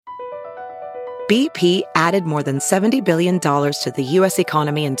BP added more than $70 billion to the U.S.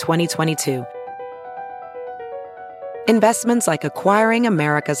 economy in 2022. Investments like acquiring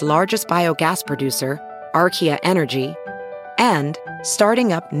America's largest biogas producer, Archaea Energy, and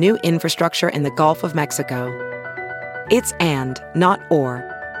starting up new infrastructure in the Gulf of Mexico. It's and, not or.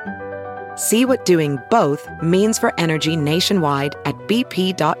 See what doing both means for energy nationwide at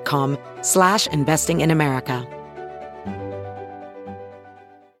bp.com/investing in America.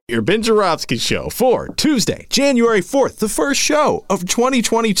 Your Ben Joravsky Show for Tuesday, January 4th, the first show of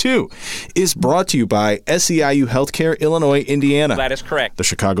 2022, is brought to you by SEIU Healthcare, Illinois, Indiana. That is correct. The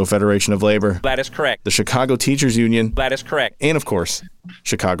Chicago Federation of Labor. That is correct. The Chicago Teachers Union. That is correct. And, of course,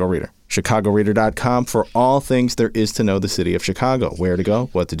 Chicago Reader. ChicagoReader.com for all things there is to know the city of Chicago. Where to go,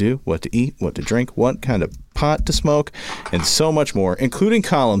 what to do, what to eat, what to drink, what kind of pot to smoke, and so much more, including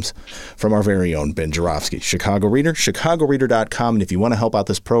columns from our very own Ben Joravsky. Chicago Reader, ChicagoReader.com. And if you want to help out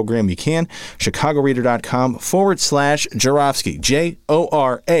this program, you can. ChicagoReader.com/Joravsky.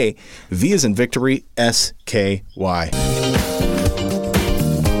 J-O-R-A, V as in victory, S-K-Y.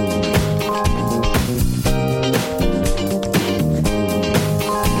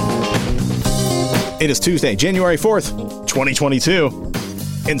 It is Tuesday, January 4th, 2022,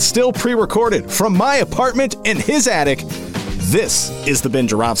 and still pre-recorded from my apartment in his attic. This is the Ben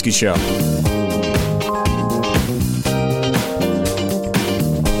Joravsky Show.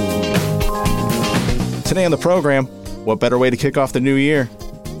 Today on the program, what better way to kick off the new year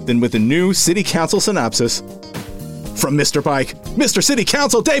than with a new City Council synopsis from Mr. Pike, Mr. City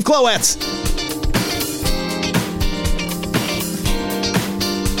Council Dave Glowacz.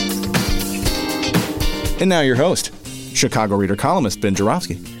 And now your host, Chicago Reader columnist Ben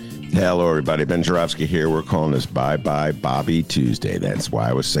Joravsky. Hello, everybody. Ben Joravsky here. We're calling this Bye Bye Bobby Tuesday. That's why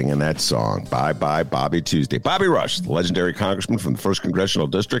I was singing that song. Bye Bye Bobby Tuesday. Bobby Rush, the legendary congressman from the 1st Congressional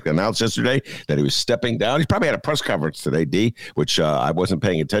District, announced yesterday that he was stepping down. He's probably had a press conference today, D, which I wasn't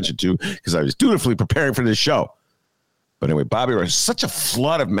paying attention to because I was dutifully preparing for this show. But anyway, Bobby Rush, such a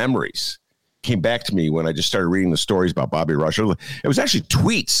flood of memories came back to me when I just started reading the stories about Bobby Rush. It was actually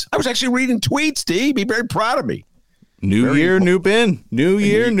tweets. I was actually reading tweets, D. Be very proud of me. New year, new Ben. New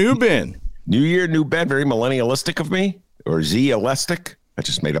year, new Ben. New year, new Ben. Very millennialistic of me, or Z-elastic. I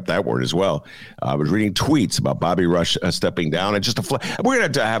just made up that word as well. I was reading tweets about Bobby Rush stepping down, and we're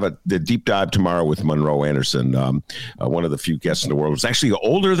going to have a deep dive tomorrow with Monroe Anderson, one of the few guests in the world who's actually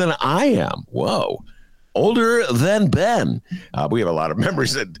older than I am. Whoa. Older than Ben. We have a lot of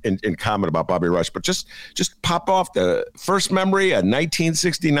memories in common about Bobby Rush, but just pop off the first memory of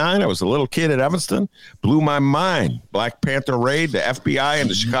 1969. I was a little kid at Evanston. Blew my mind. Black Panther raid, the FBI and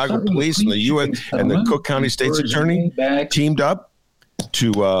the Chicago police and the UN and the Cook County State's Attorney teamed up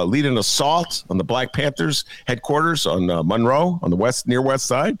to lead an assault on the Black Panthers headquarters on Monroe on the near west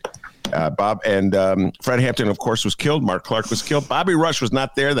side. Bob and Fred Hampton, of course, was killed. Mark Clark was killed. Bobby Rush was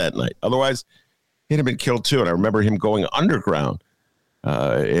not there that night. Otherwise, he'd have been killed too. And I remember him going underground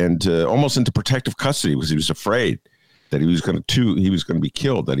and almost into protective custody because he was afraid that he was going to be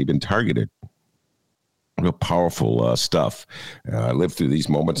killed, that he'd been targeted. Real powerful stuff. I lived through these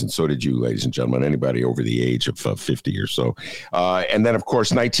moments, and so did you, ladies and gentlemen, anybody over the age of 50 or so. And then, of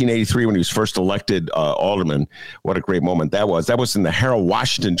course, 1983, when he was first elected alderman, what a great moment that was. That was in the Harold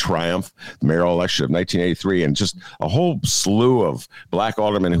Washington triumph, the mayoral election of 1983, and just a whole slew of black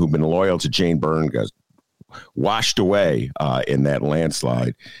aldermen who've been loyal to Jane Byrne got washed away in that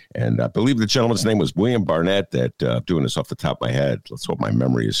landslide. And I believe the gentleman's name was William Barnett. That doing this off the top of my head. Let's hope my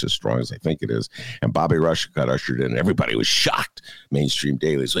memory is as strong as I think it is. And Bobby Rush got ushered in. Everybody was shocked. Mainstream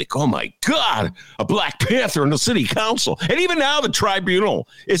Daily is like, oh my God, a Black Panther in the city council. And even now the Tribunal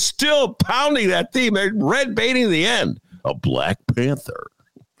is still pounding that theme. They're red baiting the end. A Black Panther.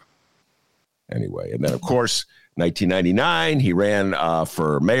 Anyway, and then of course, 1999, he ran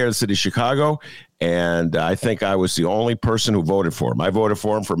for mayor of the city of Chicago. And I think I was the only person who voted for him. I voted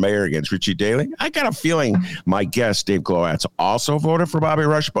for him for mayor against Richie Daley. I got a feeling my guest, Dave Glowacz, also voted for Bobby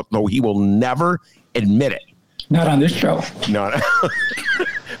Rush, but though he will never admit it. Not on this show. No.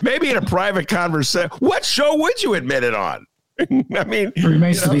 Maybe in a private conversation. What show would you admit it on? I mean, it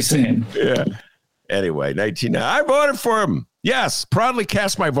remains to be seen. Yeah. Anyway, 1990. I voted for him. Yes, proudly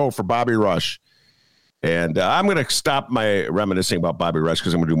cast my vote for Bobby Rush. And I'm going to stop my reminiscing about Bobby Rush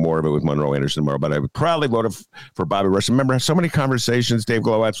because I'm going to do more of it with Monroe Anderson tomorrow. But I proudly voted for Bobby Rush. Remember, I had so many conversations, Dave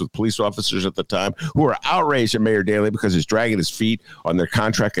Glowacz, with police officers at the time who were outraged at Mayor Daley because he's dragging his feet on their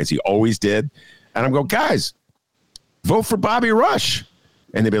contract as he always did. And I'm going, guys, vote for Bobby Rush.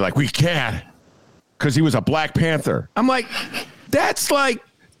 And they'd be like, we can't because he was a Black Panther. I'm like, that's like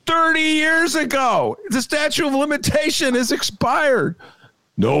 30 years ago. The statute of limitation is expired.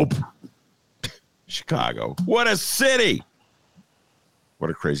 Nope. Chicago. What a city. What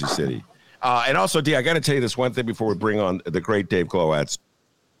a crazy city. And also, D, I got to tell you this one thing before we bring on the great Dave Glowacz.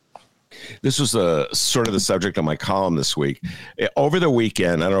 This was sort of the subject of my column this week. Over the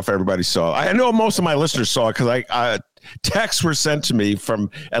weekend, I don't know if everybody saw. I know most of my listeners saw it because texts were sent to me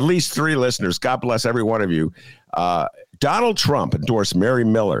from at least 3 listeners. God bless every one of you. Donald Trump endorsed Mary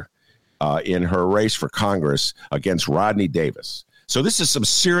Miller in her race for Congress against Rodney Davis. So this is some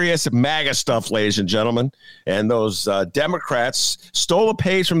serious MAGA stuff, ladies and gentlemen. And those Democrats stole a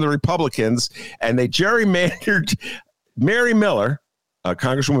page from the Republicans, and they gerrymandered Mary Miller,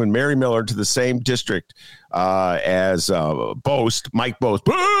 Congresswoman Mary Miller, to the same district as Mike Bost.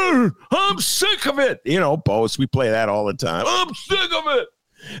 I'm sick of it. You know, Bost, we play that all the time. I'm sick of it.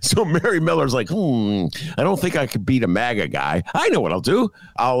 So Mary Miller's like, I don't think I could beat a MAGA guy. I know what I'll do.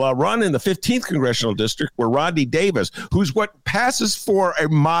 I'll run in the 15th congressional district where Rodney Davis, who's what passes for a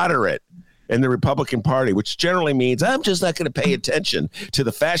moderate in the Republican Party, which generally means I'm just not going to pay attention to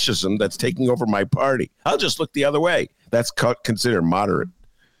the fascism that's taking over my party. I'll just look the other way. That's considered moderate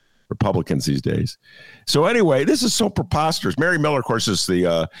Republicans these days. So anyway, this is so preposterous. Mary Miller, of course, is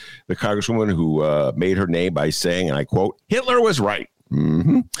the congresswoman who made her name by saying, and I quote, Hitler was right.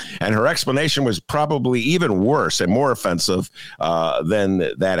 Mm-hmm. And her explanation was probably even worse and more offensive than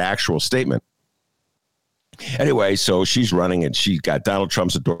that actual statement. Anyway, so she's running and she got Donald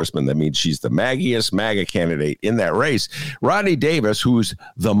Trump's endorsement. That means she's the MAGA-iest MAGA candidate in that race. Rodney Davis, who's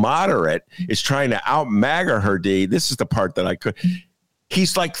the moderate, is trying to out-MAGA her. D. This is the part that I could.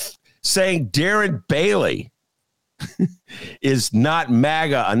 He's like saying Darren Bailey is not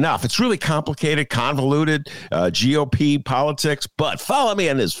MAGA enough. It's really complicated, convoluted GOP politics, but follow me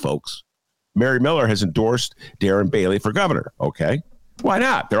on this, folks. Mary Miller has endorsed Darren Bailey for governor. Okay, why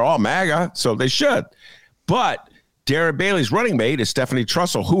not? They're all MAGA, so they should. But Darren Bailey's running mate is Stephanie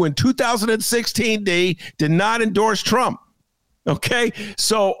Trussell, who in 2016, D, did not endorse Trump. Okay,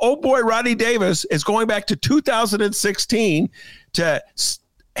 so old boy Rodney Davis is going back to 2016 to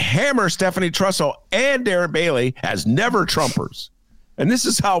hammer Stephanie Trussell and Darren Bailey as never Trumpers. And this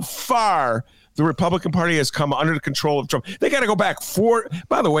is how far the Republican Party has come under the control of Trump. They got to go back 4.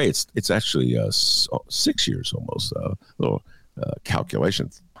 By the way, it's actually 6 years almost. Little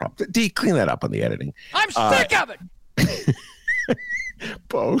calculations. D, clean that up on the editing. I'm sick of it.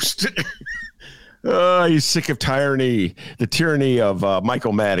 Post. He's sick of tyranny, the tyranny of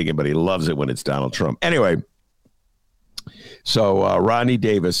Michael Madigan, but he loves it when it's Donald Trump. Anyway. So Rodney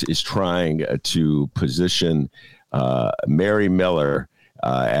Davis is trying to position Mary Miller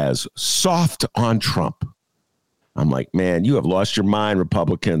as soft on Trump. I'm like, man, you have lost your mind,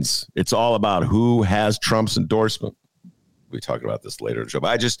 Republicans. It's all about who has Trump's endorsement. We talk about this later in the show. But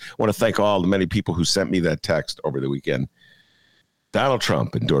I just want to thank all the many people who sent me that text over the weekend. Donald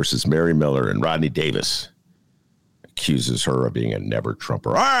Trump endorses Mary Miller, and Rodney Davis accuses her of being a never Trumper.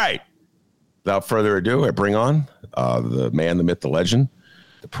 All right. Without further ado, I bring on the man, the myth, the legend,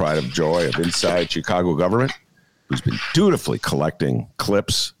 the pride of joy of inside Chicago government, who's been dutifully collecting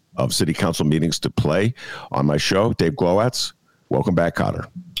clips of city council meetings to play on my show, Dave Glowacz. Welcome back, Cotter.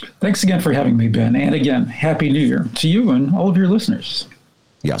 Thanks again for having me, Ben. And again, Happy New Year to you and all of your listeners.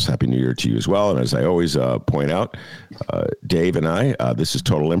 Yes, Happy New Year to you as well. And as I always point out, Dave and I, this is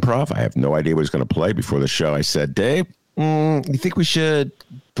total improv. I have no idea what he's going to play. Before the show, I said, Dave, you think we should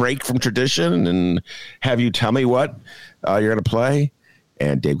break from tradition and have you tell me what you're going to play?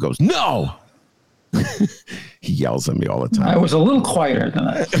 And Dave goes, no. He yells at me all the time. I was a little quieter than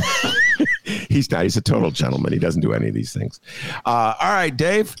that. He's not. He's a total gentleman. He doesn't do any of these things. All right,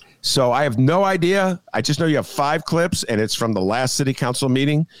 Dave. So I have no idea. I just know you have 5 clips, and it's from the last city council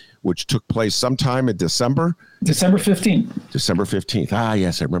meeting, which took place sometime in December. December 15th. December 15th. Ah,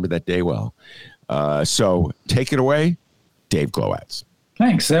 yes, I remember that day well. So take it away, Dave Glowacz.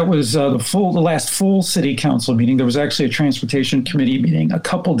 Thanks. That was the last full city council meeting. There was actually a transportation committee meeting a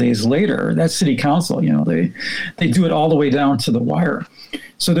couple days later. That city council, they do it all the way down to the wire.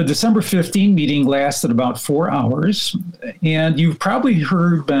 So the December 15 meeting lasted about 4 hours. And you've probably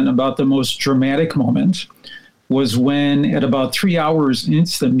heard, Ben, about the most dramatic moment was when at about 3 hours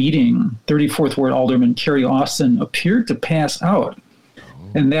into the meeting, 34th Ward Alderman Carrie Austin appeared to pass out.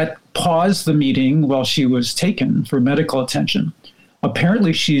 And that paused the meeting while she was taken for medical attention.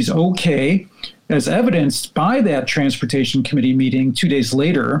 Apparently, she's okay, as evidenced by that transportation committee meeting 2 days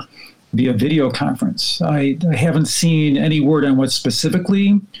later via video conference. I haven't seen any word on what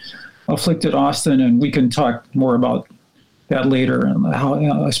specifically afflicted Austin, and we can talk more about that later, and how,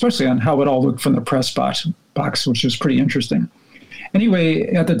 especially on how it all looked from the press box, which is pretty interesting. Anyway,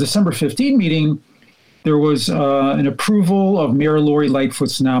 at the December 15 meeting, There was an approval of Mayor Lori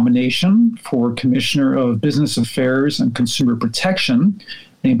Lightfoot's nomination for Commissioner of Business Affairs and Consumer Protection,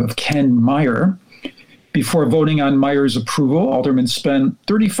 name of Ken Meyer. Before voting on Meyer's approval, Alderman spent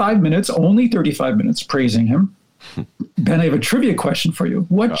 35 minutes, only 35 minutes, praising him. Ben, I have a trivia question for you.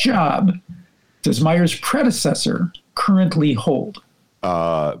 What job does Meyer's predecessor currently hold?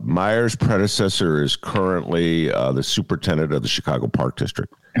 Meyer's predecessor is currently the superintendent of the Chicago Park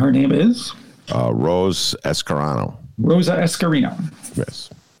District. Her name is? Rose Escarano. Rosa Escarino. Yes.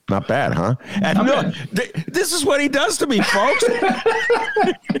 Not bad, huh? And this is what he does to me, folks.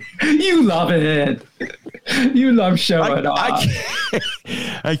 You love it. You love showing off.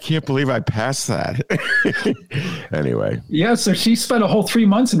 I can't believe I passed that. Anyway. Yeah, so she spent a whole 3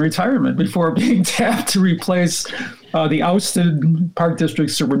 months in retirement before being tapped to replace the ousted Park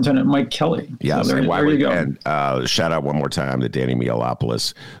District Superintendent Mike Kelly. Yes, so there you go. And shout out one more time to Danny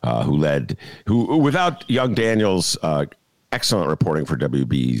Mialopoulos, who without young Daniel's excellent reporting for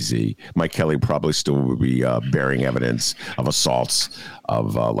WBEZ, Mike Kelly probably still would be bearing evidence of assaults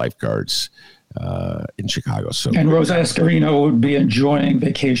of lifeguards in Chicago. So, and Rosa Escarino would be enjoying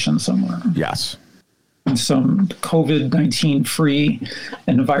vacation somewhere. Yes. In some COVID-19 free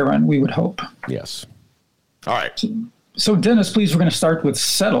environment, we would hope. Yes. All right. So Dennis, please, we're going to start with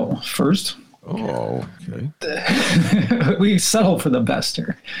settle first. Oh, okay. We settle for the best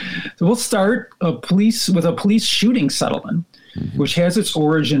here. So we'll start with a police shooting settlement, which has its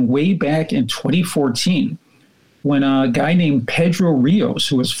origin way back in 2014, when a guy named Pedro Rios,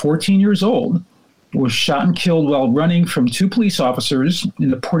 who was 14 years old, was shot and killed while running from two police officers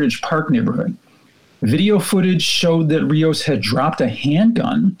in the Portage Park neighborhood. Video footage showed that Rios had dropped a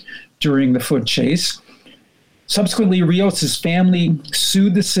handgun during the foot chase. Subsequently, Rios' family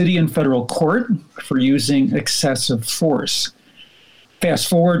sued the city in federal court for using excessive force. Fast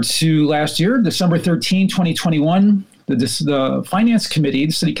forward to last year, December 13, 2021, the Finance Committee,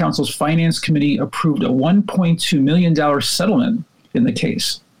 the City Council's Finance Committee, approved a $1.2 million settlement in the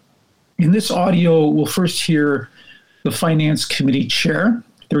case. In this audio, we'll first hear the Finance Committee Chair,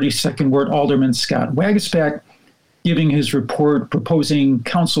 32nd Ward Alderman Scott Wagasback, giving his report proposing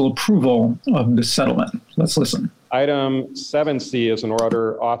council approval of the settlement. Let's listen. Item 7C is an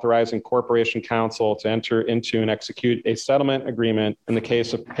order authorizing Corporation Council to enter into and execute a settlement agreement in the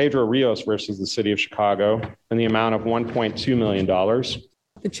case of Pedro Rios versus the City of Chicago in the amount of $1.2 million.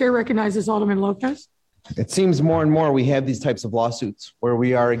 The chair recognizes Alderman Lopez. It seems more and more we have these types of lawsuits where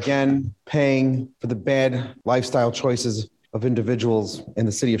we are again paying for the bad lifestyle choices of individuals in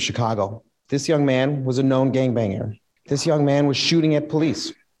the city of Chicago. This young man was a known gangbanger. This young man was shooting at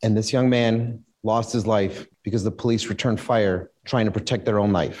police, and this young man lost his life because the police returned fire trying to protect their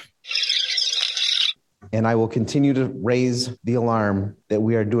own life. And I will continue to raise the alarm that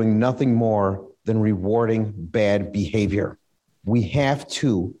we are doing nothing more than rewarding bad behavior. We have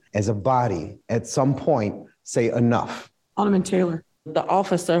to, as a body, at some point, say enough. Alderman Taylor. The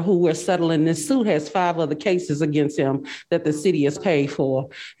officer who we're settling this suit has 5 other cases against him that the city has paid for.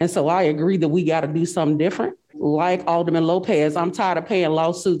 And so I agree that we got to do something different. Like Alderman Lopez, I'm tired of paying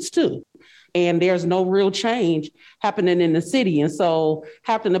lawsuits too. And there's no real change happening in the city. And so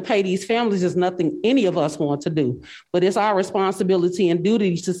having to pay these families is nothing any of us want to do. But it's our responsibility and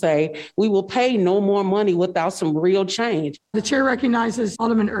duty to say we will pay no more money without some real change. The chair recognizes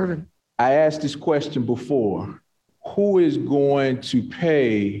Alderman Irvin. I asked this question before. Who is going to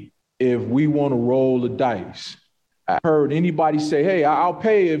pay if we want to roll the dice? I heard anybody say, hey, I'll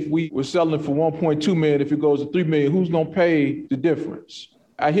pay if we were selling it for $1.2 million. If it goes to $3 million, who's going to pay the difference?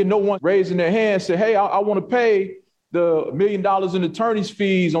 I hear no one raising their hand and say, hey, I want to pay the $1 million in attorney's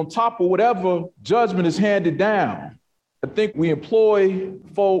fees on top of whatever judgment is handed down. I think we employ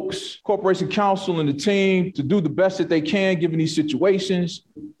folks, Corporation Council and the team to do the best that they can given these situations.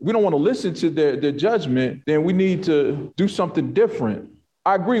 We don't want to listen to their judgment, then we need to do something different.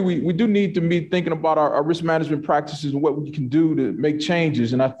 I agree. We do need to be thinking about our risk management practices and what we can do to make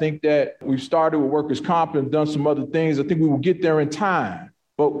changes. And I think that we've started with workers' comp and done some other things. I think we will get there in time.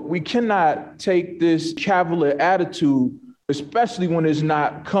 But we cannot take this cavalier attitude, especially when it's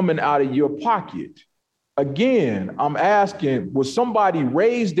not coming out of your pocket. Again, I'm asking, will somebody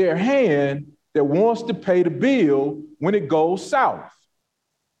raise their hand that wants to pay the bill when it goes south?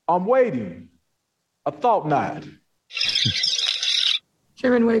 I'm waiting. I thought not.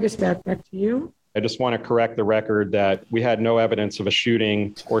 Chairman Wagasback, back to you. I just want to correct the record that we had no evidence of a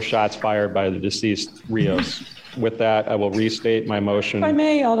shooting or shots fired by the deceased Rios. With that, I will restate my motion. If I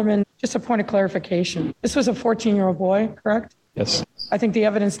may, Alderman, just a point of clarification. This was a 14-year-old boy, correct? Yes. I think the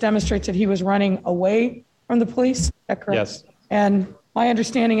evidence demonstrates that he was running away from the police. Is that correct? Yes. And My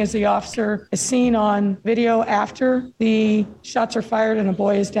understanding is the officer is seen on video after the shots are fired and a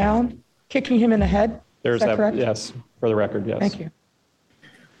boy is down, kicking him in the head. Is that correct? Yes, for the record, yes. Thank you.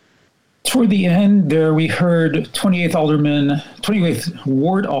 Toward the end there, we heard 28th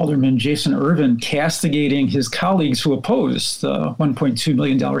Ward Alderman Jason Irvin castigating his colleagues who opposed the $1.2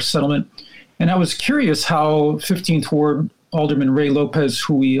 million settlement. And I was curious how 15th Ward Alderman Ray Lopez,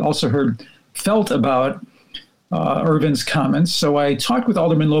 who we also heard, felt about Irvin's comments. So I talked with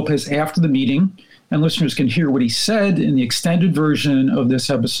Alderman Lopez after the meeting, and listeners can hear what he said in the extended version of this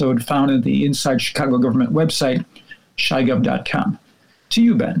episode found at the Inside Chicago Government website, chigov.com. To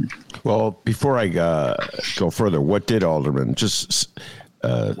you, Ben. Well, before I go further, what did Alderman just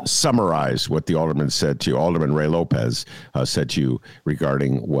summarize what the Alderman said to you? Alderman Ray Lopez said to you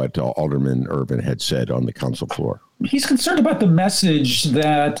regarding what Alderman Irvin had said on the council floor. He's concerned about the message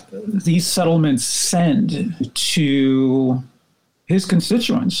that these settlements send to his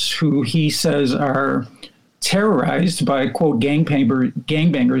constituents, who he says are terrorized by, quote,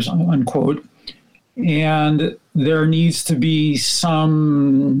 gangbangers, unquote. And there needs to be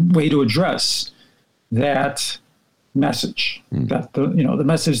some way to address that message. That the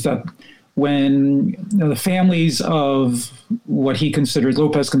message that when the families of what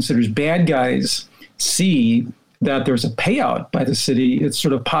Lopez considers bad guys see that there's a payout by the city, it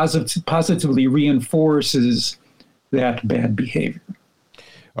sort of positively reinforces that bad behavior.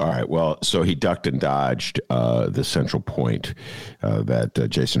 All right. Well, so he ducked and dodged the central point that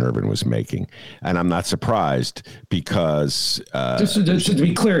Jason Irvin was making. And I'm not surprised because... just to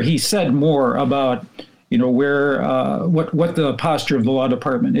be clear, he said more about, where what the posture of the law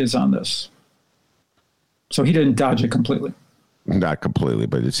department is on this. So he didn't dodge it completely. Not completely,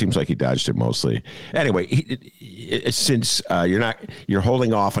 but it seems like he dodged it mostly. Anyway, since you're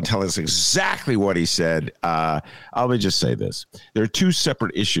holding off on telling us exactly what he said, let me just say this. There are two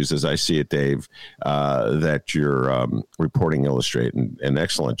separate issues, as I see it, Dave, that you're reporting illustrate. And an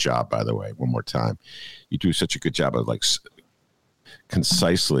excellent job, by the way, one more time. You do such a good job of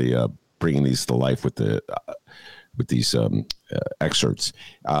concisely bringing these to life with these excerpts.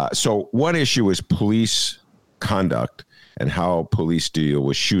 So one issue is police conduct and how police deal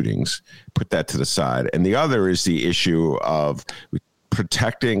with shootings, put that to the side. And the other is the issue of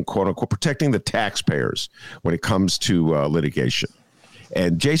protecting, quote unquote, protecting the taxpayers when it comes to litigation.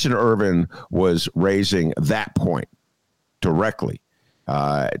 And Jason Irvin was raising that point directly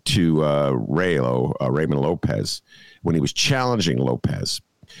to Raymond Lopez when he was challenging Lopez.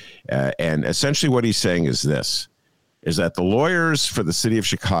 And essentially what he's saying is this, is that the lawyers for the city of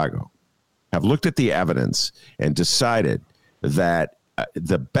Chicago have looked at the evidence and decided that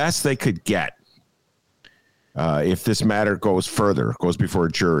the best they could get, if this matter goes before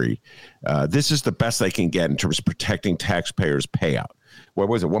a jury, this is the best they can get in terms of protecting taxpayers' payout. What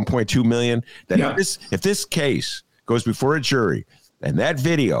was it, $1.2 million? If this case goes before a jury, and that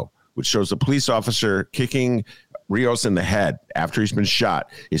video, which shows a police officer kicking Rios in the head after he's been shot,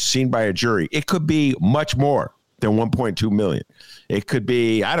 is seen by a jury, it could be much more than $1.2 million. It could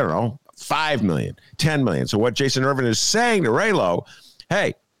be, I don't know, $5 million, $10 million. So what Jason Irvin is saying to Raylo,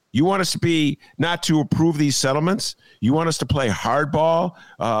 hey, you want us to not to approve these settlements? You want us to play hardball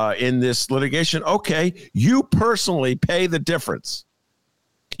in this litigation? Okay, you personally pay the difference.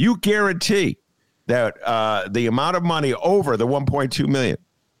 You guarantee that the amount of money over the $1.2 million.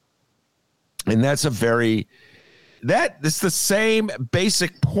 And that's it's the same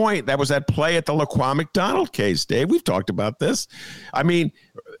basic point that was at play at the Laquan McDonald case, Dave. We've talked about this. I mean,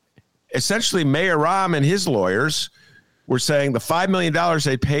 essentially, Mayor Rahm and his lawyers were saying the $5 million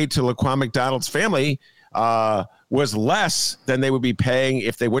they paid to Laquan McDonald's family was less than they would be paying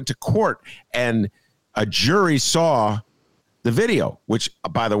if they went to court. And a jury saw the video, which,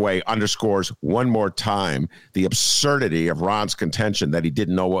 by the way, underscores one more time the absurdity of Ron's contention that he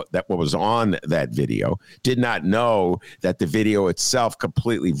didn't know what was on that video, did not know that the video itself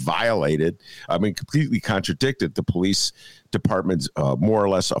completely contradicted the police department's more or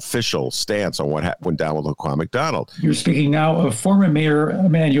less official stance on what went down with Laquan McDonald. You're speaking now of former Mayor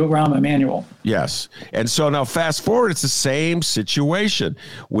Rahm Emanuel. Yes. And so now fast forward, it's the same situation.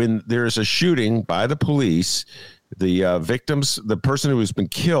 When there's a shooting by the police, the victims, the person who has been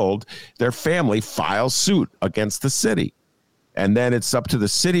killed, their family files suit against the city. And then it's up to the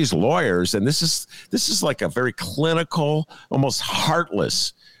city's lawyers. And this is like a very clinical, almost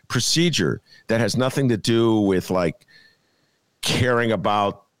heartless procedure that has nothing to do with caring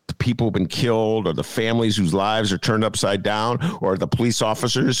about the people who've been killed or the families whose lives are turned upside down or the police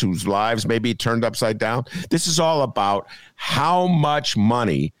officers whose lives may be turned upside down. This is all about how much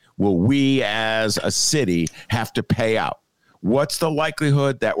money will we as a city have to pay out? What's the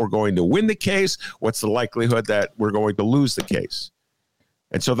likelihood that we're going to win the case? What's the likelihood that we're going to lose the case?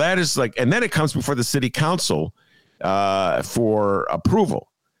 And so that is like, and then it comes before the city council for approval.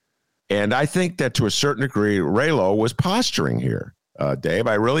 And I think that to a certain degree, Raylo was posturing here, Dave.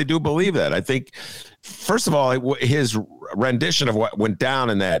 I really do believe that. I think, first of all, his rendition of what went down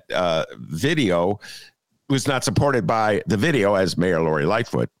in that video was not supported by the video, as Mayor Lori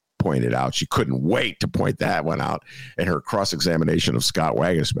Lightfoot pointed out. She couldn't wait to point that one out in her cross-examination of Scott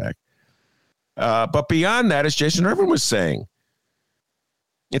Wagersbeck. But beyond that, as Jason Irvin was saying,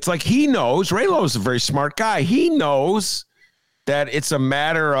 it's like he knows, Raylo is a very smart guy. He knows that it's a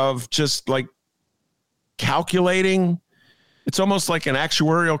matter of just like calculating. It's almost like an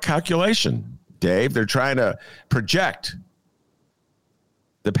actuarial calculation, Dave. They're trying to project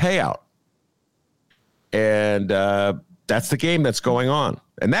the payout. And that's the game that's going on.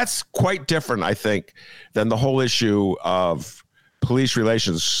 And that's quite different, I think, than the whole issue of police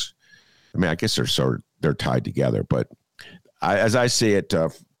relations. I mean, I guess they're tied together, but as I see it,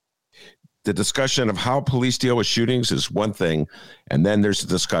 the discussion of how police deal with shootings is one thing, and then there's a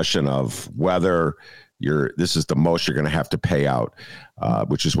discussion of whether this is the most you're going to have to pay out,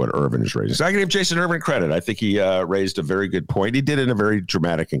 which is what Irvin is raising. So I can give Jason Irvin credit. I think he raised a very good point. He did it in a very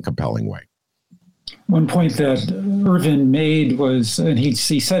dramatic and compelling way. One point that Irvin made was, and he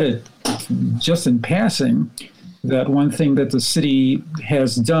said it just in passing, that one thing that the city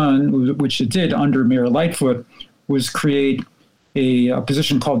has done, which it did under Mayor Lightfoot, was create a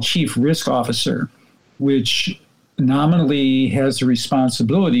position called Chief Risk Officer, which nominally has the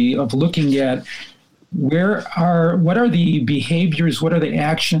responsibility of looking at what are the behaviors, what are the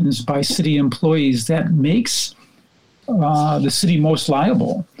actions by city employees that makes the city most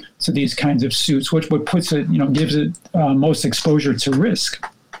liable to these kinds of suits, what puts it, gives it most exposure to risk.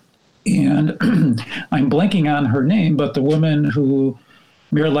 And I'm blanking on her name, but the woman who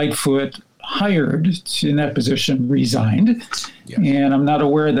Mayor Lightfoot hired in that position resigned. Yeah. And I'm not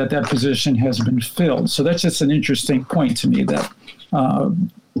aware that position has been filled. So that's just an interesting point to me that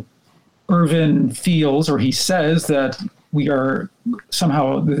Irvin feels, or he says, that we are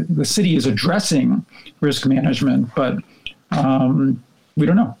somehow, the city is addressing risk management, but we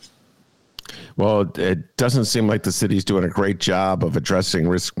don't know. Well, it doesn't seem like the city's doing a great job of addressing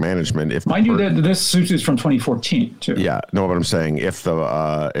risk management. Mind you, that this suit is from 2014 too. Yeah, no, what I'm saying, if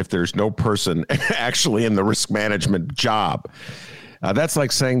there's no person actually in the risk management job, that's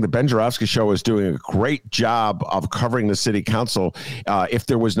like saying the Ben Joravsky Show is doing a great job of covering the city council if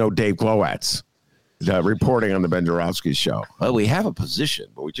there was no Dave Glowacz reporting on the Ben Joravsky Show. Well, we have a position,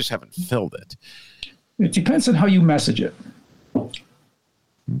 but we just haven't filled it. It depends on how you message it.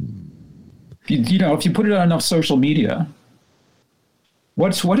 If you put it on enough social media,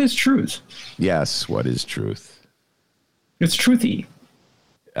 what is truth? Yes, what is truth? It's truthy.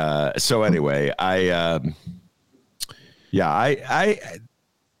 So anyway,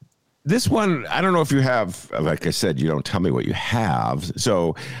 this one, I don't know if you have, like I said, you don't tell me what you have.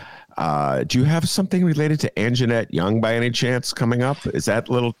 So do you have something related to Anjanette Young by any chance coming up? Is that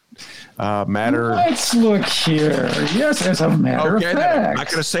little matter? Let's look here. Yes, as a matter of fact. I'm not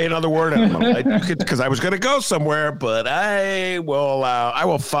going to say another word because I was going to go somewhere, but I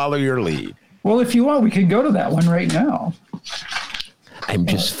will follow your lead. Well, if you want, we can go to that one right now. I'm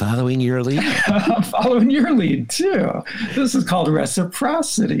just following your lead. I'm following your lead, too. This is called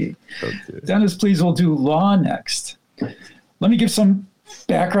reciprocity. Okay. Dennis, please, we'll do law next. Let me give some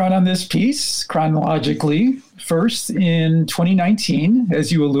background on this piece chronologically. First, in 2019,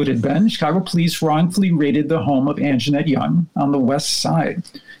 as you alluded, Ben, Chicago police wrongfully raided the home of Anjanette Young on the west side.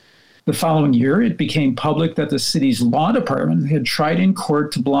 The following year, it became public that the city's law department had tried in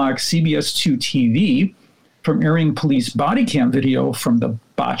court to block CBS 2 TV from airing police body cam video from the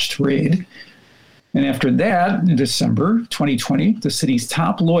botched raid. And after that, in December 2020, the city's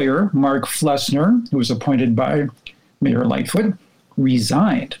top lawyer, Mark Flessner, who was appointed by Mayor Lightfoot,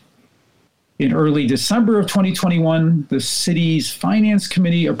 resigned. In early December of 2021, the city's finance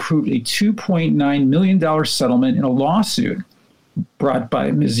committee approved a $2.9 million settlement in a lawsuit brought by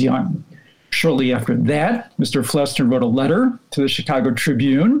Ms. Young. Shortly after that, Mr. Flessner wrote a letter to the Chicago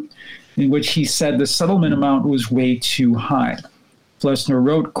Tribune in which he said the settlement amount was way too high. Flessner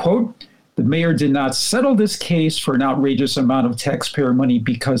wrote, quote, "The mayor did not settle this case for an outrageous amount of taxpayer money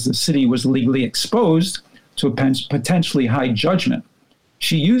because the city was legally exposed to a potentially high judgment.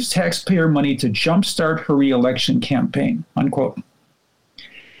 She used taxpayer money to jumpstart her re-election campaign," unquote.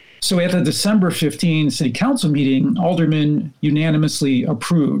 So at the December 15 city council meeting, aldermen unanimously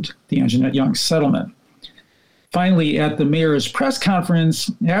approved the Anjanette Young settlement. Finally, at the mayor's press conference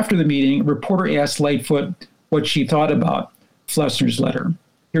after the meeting, a reporter asked Lightfoot what she thought about Flessner's letter.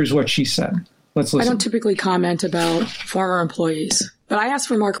 Here's what she said. Let's listen. I don't typically comment about former employees, but I asked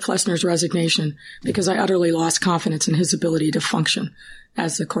for Mark Flessner's resignation because I utterly lost confidence in his ability to function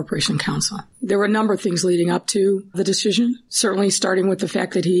as the corporation counsel. There were a number of things leading up to the decision, certainly starting with the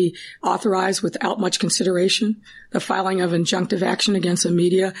fact that he authorized without much consideration the filing of injunctive action against a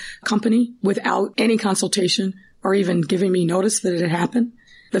media company without any consultation or even giving me notice that it had happened.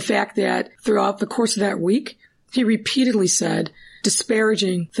 The fact that throughout the course of that week, he repeatedly said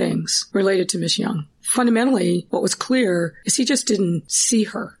disparaging things related to Ms. Young. Fundamentally, what was clear is he just didn't see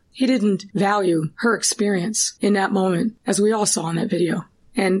her. He didn't value her experience in that moment, as we all saw in that video.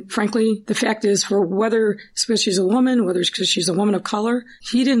 And frankly, the fact is, for whether it's because she's a woman, whether it's because she's a woman of color,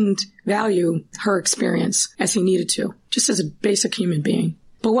 he didn't value her experience as he needed to, just as a basic human being.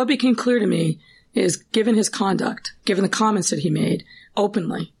 But what became clear to me is, given his conduct, given the comments that he made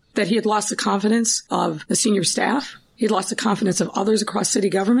openly, that he had lost the confidence of the senior staff. He lost the confidence of others across city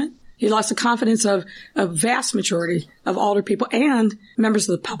government. He lost the confidence of a vast majority of older people and members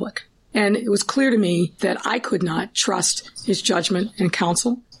of the public. And it was clear to me that I could not trust his judgment and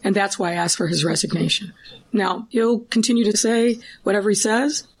counsel, and that's why I asked for his resignation. Now, he'll continue to say whatever he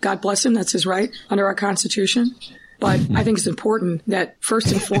says. God bless him. That's his right under our Constitution. But I think it's important that,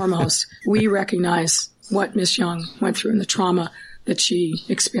 first and foremost, we recognize what Ms. Young went through and the trauma that she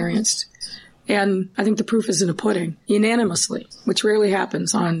experienced. And I think the proof is in the pudding. Unanimously, which rarely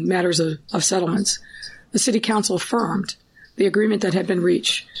happens on matters of settlements, the city council affirmed the agreement that had been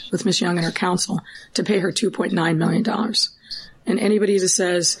reached with Ms. Young and her counsel to pay her $2.9 million. And anybody that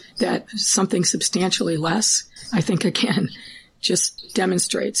says that something substantially less, I think, again, just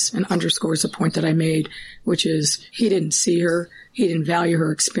demonstrates and underscores the point that I made, which is he didn't see her, he didn't value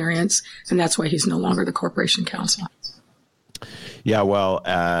her experience, and that's why he's no longer the corporation counsel. Yeah, well,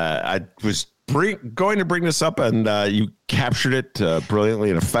 I was going to bring this up, and you captured it brilliantly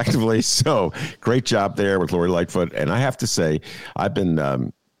and effectively. So great job there with Lori Lightfoot. And I have to say, I've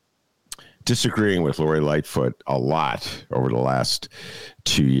been disagreeing with Lori Lightfoot a lot over the last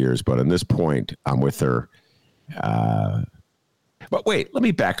 2 years. But at this point, I'm with her. But wait, let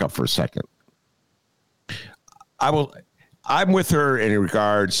me back up for a second. I'm with her in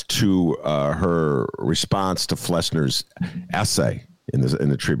regards to her response to Flessner's essay in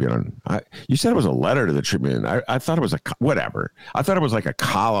the Tribune. You said it was a letter to the Tribune. I thought it was whatever. I thought it was like a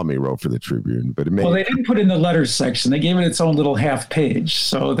column he wrote for the Tribune. But well, they didn't put it in the letters section. They gave it its own little half page.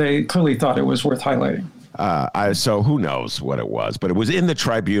 So they clearly thought it was worth highlighting. So who knows what it was, but it was in the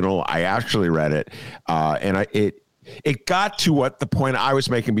Tribunal. I actually read it, and it got to what the point I was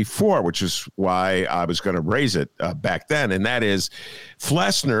making before, which is why I was going to raise it back then. And that is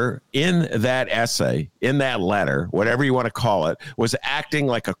Flessner, in that essay, in that letter, whatever you want to call it, was acting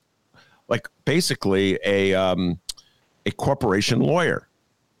like basically a corporation lawyer.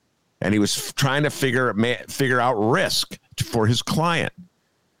 And he was trying to figure out risk for his client.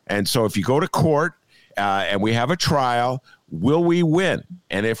 And so if you go to court and we have a trial, will we win?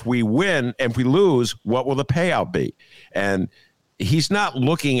 And if we win, and if we lose, what will the payout be? And he's not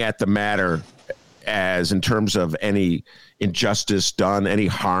looking at the matter as in terms of any injustice done, any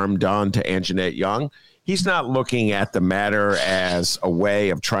harm done to Anjanette Young. He's not looking at the matter as a way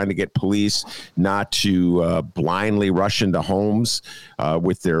of trying to get police not to blindly rush into homes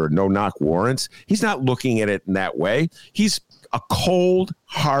with their no-knock warrants. He's not looking at it in that way. He's a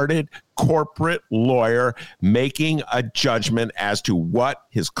cold-hearted corporate lawyer making a judgment as to what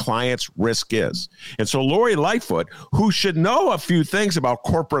his client's risk is. And so Lori Lightfoot, who should know a few things about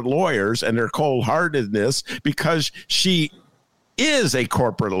corporate lawyers and their cold-heartedness because she is a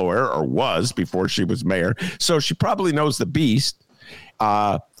corporate lawyer, or was before she was mayor, so she probably knows the beast,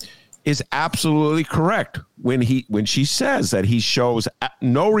 is absolutely correct when she says that he shows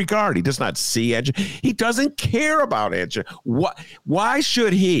no regard. He does not see Anjanette. He doesn't care about Anjanette. Why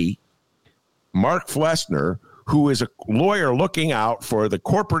should he, Mark Flessner, who is a lawyer looking out for the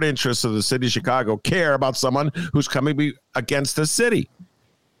corporate interests of the city of Chicago, care about someone who's coming against the city?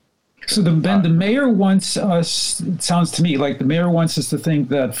 So the mayor wants us, it sounds to me like the mayor wants us to think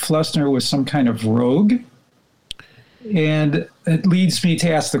that Flessner was some kind of rogue. And it leads me to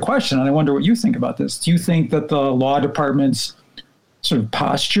ask the question, and I wonder what you think about this. Do you think that the law department's sort of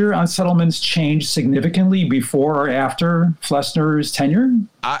posture on settlements changed significantly before or after Flessner's tenure?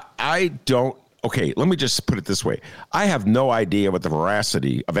 I don't. Okay, let me just put it this way. I have no idea what the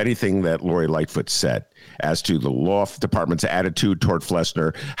veracity of anything that Lori Lightfoot said as to the law department's attitude toward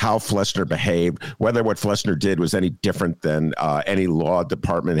Flessner, how Flessner behaved, whether what Flessner did was any different than any law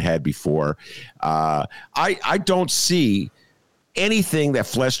department had before. I don't see anything that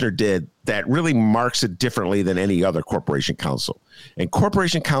Flesner did that really marks it differently than any other corporation counsel. And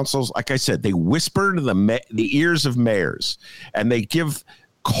corporation counsels, like I said, they whisper to the ears of mayors, and they give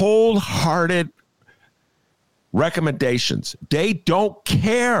cold-hearted recommendations. They don't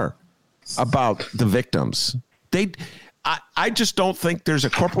care about the victims. I just don't think there's a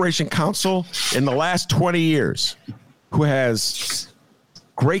corporation counsel in the last 20 years who has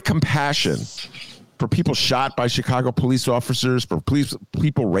great compassion for people shot by Chicago police officers, for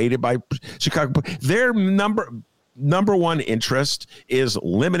people raided by Chicago. Their number one interest is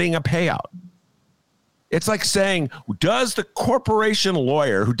limiting a payout. It's like saying, does the corporation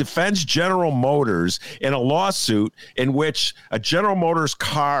lawyer who defends General Motors in a lawsuit in which a General Motors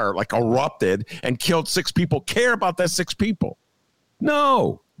car like erupted and killed 6 people care about that 6 people?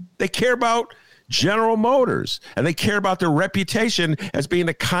 No, they care about General Motors, and they care about their reputation as being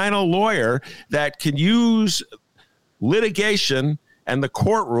the kind of lawyer that can use litigation and the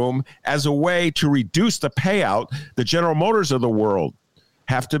courtroom as a way to reduce the payout the General Motors of the world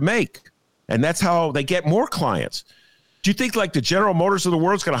have to make. And that's how they get more clients. Do you think like the General Motors of the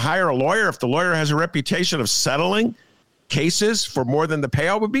world is going to hire a lawyer if the lawyer has a reputation of settling cases for more than the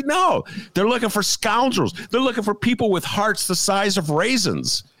payout would be? No, they're looking for scoundrels. They're looking for people with hearts the size of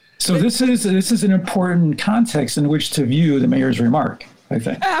raisins. So this is an important context in which to view the mayor's remark, I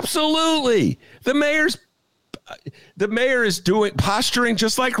think. Absolutely. The mayor is posturing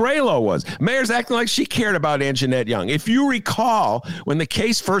just like Raylo was. Mayor's acting like she cared about Anjanette Young. If you recall, when the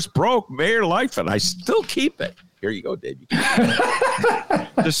case first broke, Mayor Lightfoot, I still keep it. Here you go, Dave.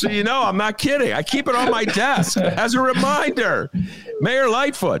 Just so you know, I'm not kidding. I keep it on my desk as a reminder. Mayor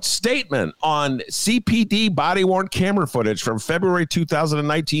Lightfoot's statement on CPD body-worn camera footage from February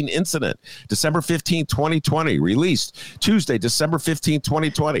 2019 incident, December 15, 2020, released Tuesday, December 15,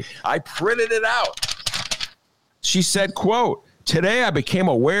 2020. I printed it out. She said, quote, "Today I became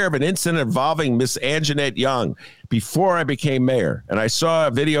aware of an incident involving Miss Anjanette Young before I became mayor, and I saw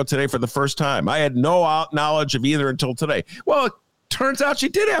a video today for the first time. I had no knowledge of either until today." Well, it turns out she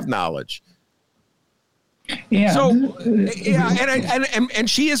did have knowledge. Yeah. So, and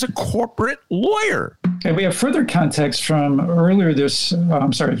she is a corporate lawyer. And we have further context from earlier in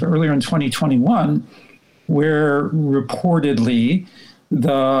 2021, where reportedly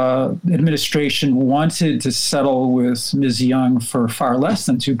the administration wanted to settle with Ms. Young for far less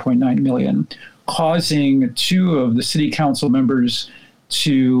than $2.9 million, causing 2 of the city council members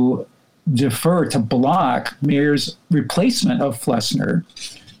to block mayor's replacement of Flesner,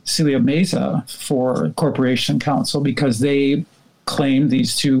 Celia Meza, for corporation counsel, because they claimed,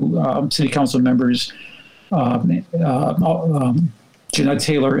 these 2 city council members, Jeanette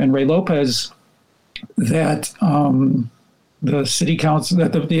Taylor and Ray Lopez, that the city council,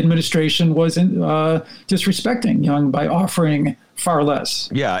 that the administration wasn't disrespecting Young by offering far less.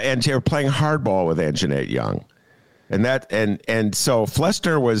 Yeah, and they were playing hardball with Anjanette Young. And so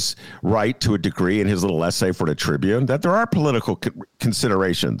Flesner was right to a degree in his little essay for the Tribune that there are political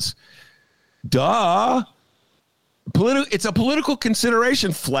considerations. Duh. It's a political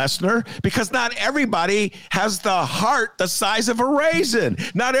consideration, Flesner, because not everybody has the heart the size of a raisin.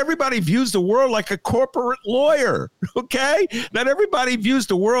 Not everybody views the world like a corporate lawyer, okay? Not everybody views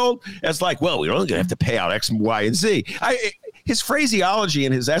the world as like, well, we're only going to have to pay out X, Y, and Z. His phraseology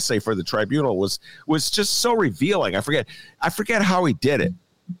in his essay for the Tribunal was just so revealing. I forget how he did it,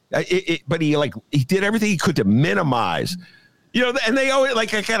 but he did everything he could to minimize. You know, and they always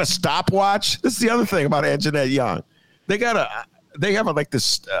like a kind of stopwatch. This is the other thing about Anjanette Young. They have like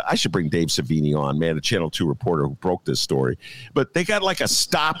this. I should bring Dave Savini on, man, a Channel 2 reporter who broke this story. But they got like a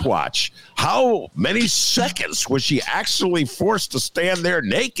stopwatch. How many seconds was she actually forced to stand there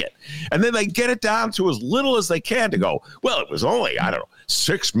naked? And then they get it down to as little as they can to go, well, it was only,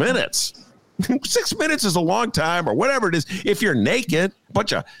 6 minutes. 6 minutes is a long time, or whatever it is. If you're naked, a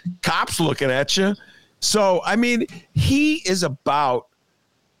bunch of cops looking at you. So, I mean, he is about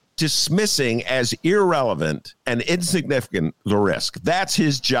dismissing as irrelevant and insignificant the risk. That's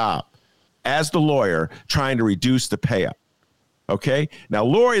his job as the lawyer, trying to reduce the payout. Okay. Now,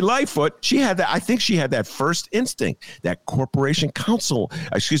 Lori Lightfoot, I think she had that first instinct, that corporation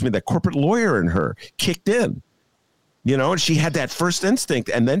that corporate lawyer in her kicked in, and she had that first instinct.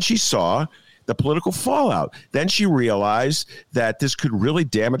 And then she saw the political fallout. Then she realized that this could really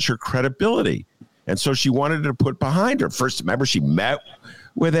damage her credibility. And so she wanted to put behind her. First, remember, she met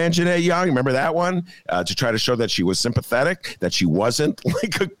with Anjanette Young. Remember that one? To try to show that she was sympathetic, that she wasn't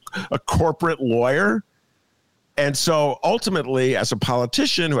like a corporate lawyer. And so ultimately, as a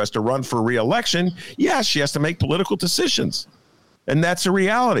politician who has to run for re-election, she has to make political decisions. And that's a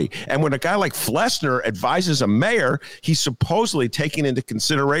reality. And when a guy like Flessner advises a mayor, he's supposedly taking into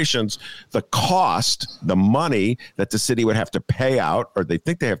considerations the cost, the money that the city would have to pay out, or they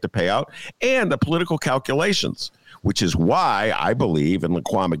think they have to pay out, and the political calculations, which is why I believe in the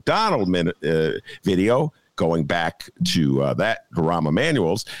Laquan McDonald video, going back to that Rahm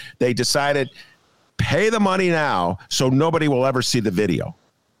Emanuel's, they decided pay the money now so nobody will ever see the video.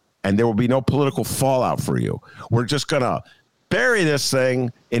 And there will be no political fallout for you. We're just going to bury this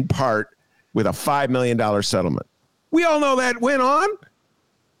thing in part with a $5 million settlement. We all know that went on.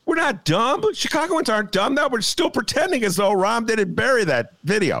 We're not dumb. Chicagoans aren't dumb. Now we're still pretending as though Rahm didn't bury that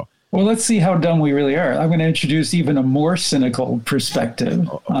video. Well, let's see how dumb we really are. I'm going to introduce even a more cynical perspective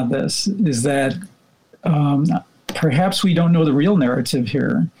on this, is that perhaps we don't know the real narrative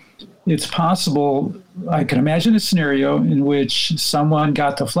here. It's possible, I can imagine a scenario in which someone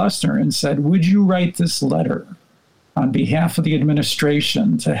got to Flessner and said, would you write this letter on behalf of the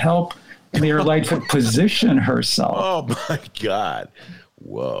administration to help Mayor Lightfoot position herself? Oh, my God.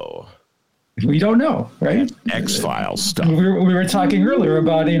 Whoa. We don't know, right? X-Files stuff. We were talking earlier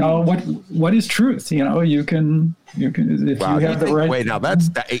about, what is truth? You can if wow, you have the right. Wait, now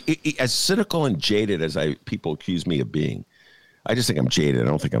as cynical and jaded as people accuse me of being, I just think I'm jaded. I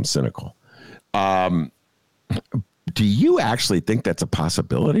don't think I'm cynical. Do you actually think that's a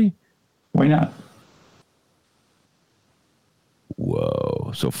possibility? Why not?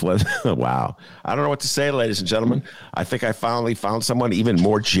 Whoa. So, wow. I don't know what to say, ladies and gentlemen. I think I finally found someone even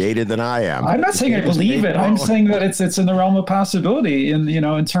more jaded than I am. I'm not saying I believe it. I'm saying that it's in the realm of possibility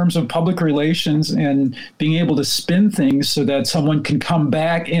in terms of public relations and being able to spin things so that someone can come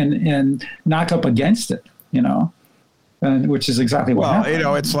back and knock up against it, which is exactly what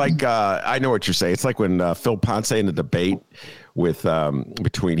happened. It's like, I know what you're saying. It's like when Phil Ponce in the debate with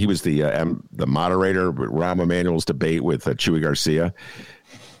he was the moderator with Rahm Emanuel's debate with Chuy Garcia,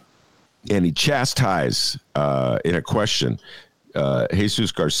 and he chastised in a question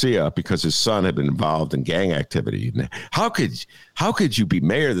Jesus Garcia because his son had been involved in gang activity. How could you be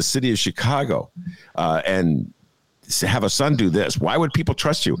mayor of the city of Chicago and have a son do this? Why would people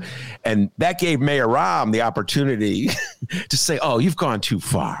trust you? And that gave Mayor Rahm the opportunity to say, oh, you've gone too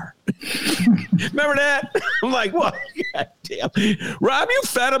far. Remember that? I'm like, what? God damn. Rob, you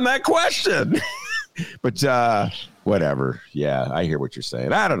fed him that question. But whatever. Yeah, I hear what you're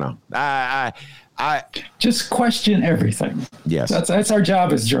saying. I don't know. I just question everything. Yes. That's our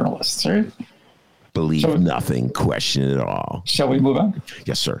job as journalists, right? Believe nothing, question it all. Shall we move on?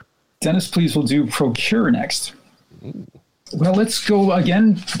 Yes, sir. Dennis, please, we'll do procure next. Well, let's go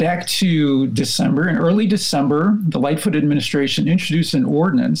again back to December. In early December, the Lightfoot administration introduced an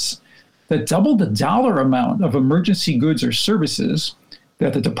ordinance that doubled the dollar amount of emergency goods or services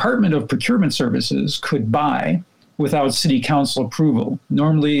that the Department of Procurement Services could buy without city council approval.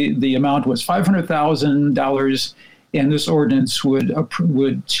 Normally, the amount was $500,000, and this ordinance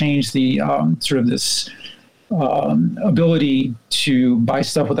would change the ability to buy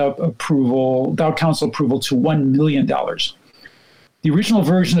stuff without council approval to $1 million. The original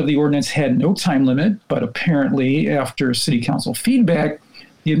version of the ordinance had no time limit, but apparently after city council feedback,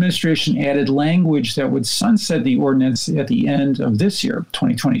 the administration added language that would sunset the ordinance at the end of this year,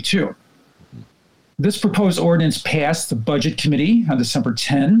 2022. This proposed ordinance passed the Budget Committee on December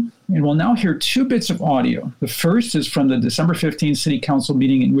 10, and we'll now hear two bits of audio. The first is from the December 15 City Council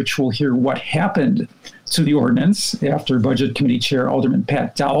meeting, in which we'll hear what happened to the ordinance after Budget Committee Chair Alderman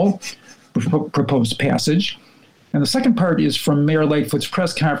Pat Dowell proposed passage. And the second part is from Mayor Lightfoot's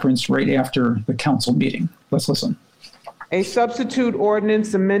press conference right after the council meeting. Let's listen. A substitute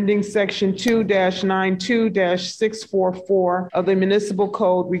ordinance amending section 2-92-644 of the municipal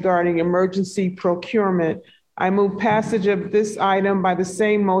code regarding emergency procurement. I move passage of this item by the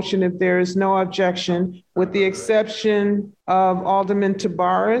same motion if there is no objection, with the exception of Alderman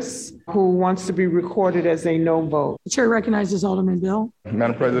Tabares, who wants to be recorded as a no vote. The chair recognizes Alderman Bill.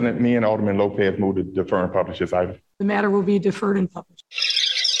 Madam President, me and Alderman Lopez move to defer and publish this item. The matter will be deferred and published.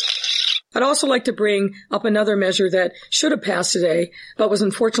 I'd also like to bring up another measure that should have passed today, but was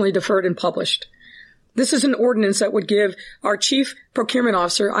unfortunately deferred and published. This is an ordinance that would give our Chief Procurement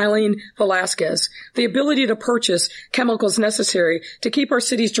Officer, Eileen Velasquez, the ability to purchase chemicals necessary to keep our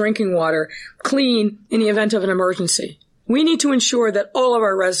city's drinking water clean in the event of an emergency. We need to ensure that all of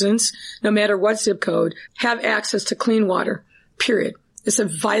our residents, no matter what zip code, have access to clean water, period. It's a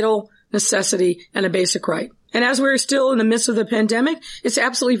vital necessity and a basic right. And as we're still in the midst of the pandemic, it's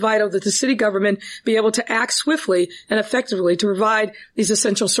absolutely vital that the city government be able to act swiftly and effectively to provide these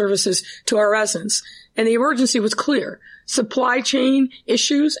essential services to our residents. And the emergency was clear. Supply chain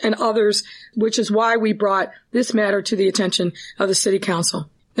issues and others, which is why we brought this matter to the attention of the City Council.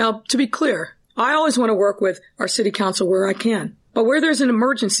 Now, to be clear, I always want to work with our City Council where I can. But where there's an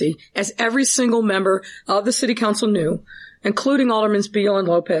emergency, as every single member of the City Council knew, including Aldermans Beal and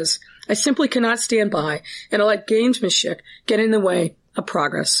Lopez, I simply cannot stand by and let gamesmanship get in the way of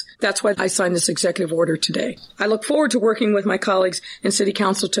progress. That's why I signed this executive order today. I look forward to working with my colleagues in City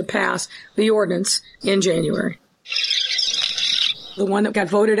Council to pass the ordinance in January. The one that got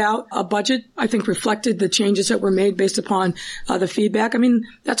voted out, a budget, I think reflected the changes that were made based upon the feedback. I mean,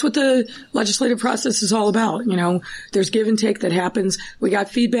 that's what the legislative process is all about. You know, there's give and take that happens. We got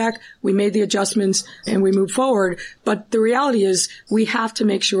feedback, we made the adjustments, and we moved forward. But the reality is we have to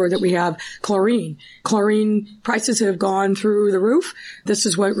make sure that we have chlorine. Chlorine prices have gone through the roof. This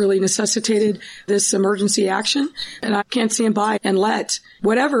is what really necessitated this emergency action. And I can't stand by and let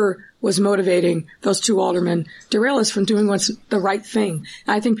whatever was motivating those two aldermen derail us from doing what's the right thing.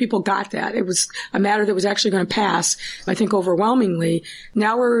 And I think people got that. It was a matter that was actually going to pass, I think, overwhelmingly.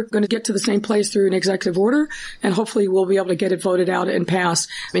 Now we're going to get to the same place through an executive order, and hopefully we'll be able to get it voted out and passed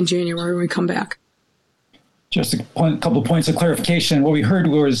in January when we come back. Just a couple of points of clarification. What we heard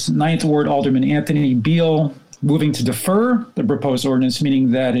was 9th Ward Alderman Anthony Beal moving to defer the proposed ordinance,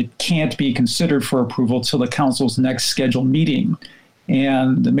 meaning that it can't be considered for approval till the council's next scheduled meeting.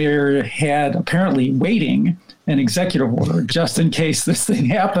 And the mayor had apparently waiting an executive order just in case this thing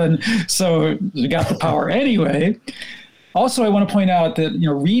happened. So we got the power anyway. Also, I want to point out that,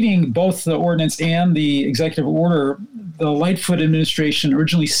 reading both the ordinance and the executive order, the Lightfoot administration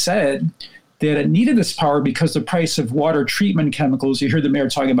originally said that it needed this power because the price of water treatment chemicals, you heard the mayor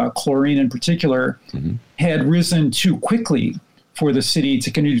talking about chlorine in particular, had risen too quickly for the city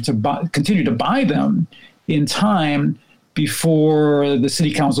to continue to buy them in time before the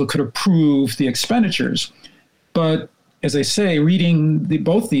City Council could approve the expenditures. But as I say, reading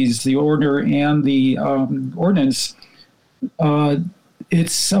both these, the order and the ordinance,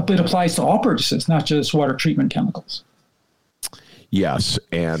 it applies to all purchases, not just water treatment chemicals. Yes,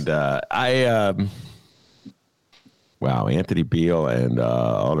 and wow, Anthony Beal and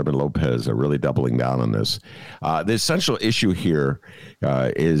Alderman Lopez are really doubling down on this. The essential issue here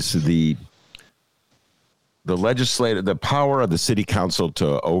is the power of the City Council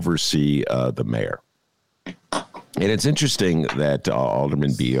to oversee the mayor. And it's interesting that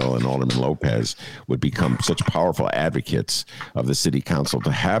Alderman Beal and Alderman Lopez would become such powerful advocates of the City Council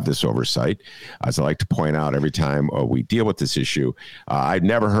to have this oversight. As I like to point out every time we deal with this issue, I've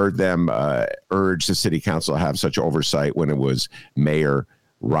never heard them urge the City Council to have such oversight when it was Mayor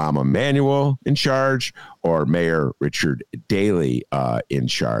Rahm Emanuel in charge or Mayor Richard Daley in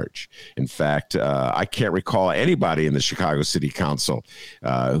charge. In fact, I can't recall anybody in the Chicago City Council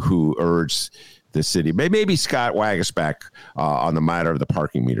who urged the city, maybe Scott Wagasback on the matter of the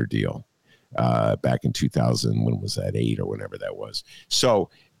parking meter deal back in 2000, when was that, 8 or whenever that was. So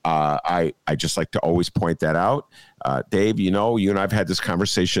I just like to always point that out. Dave, you and I have had this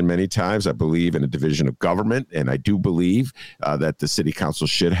conversation many times. I believe in a division of government, and I do believe that the City Council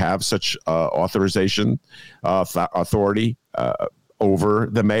should have such authorization authority over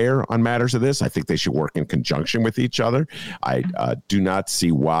the mayor on matters of this. I think they should work in conjunction with each other. I do not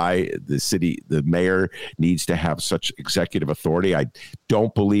see why the mayor needs to have such executive authority. I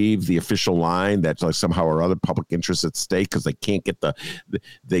don't believe the official line that somehow or other public interest at stake because they can't get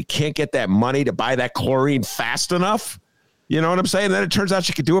that money to buy that chlorine fast enough. You know what I'm saying? Then it turns out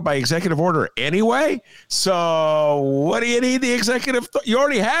you could do it by executive order anyway. So what do you need the executive? You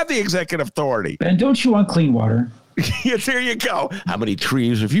already have the executive authority. And don't you want clean water? Yeah, there you go. How many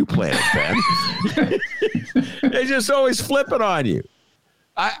trees have you planted, Ben? They just always flip it on you.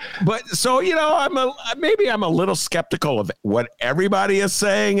 I'm a little skeptical of what everybody is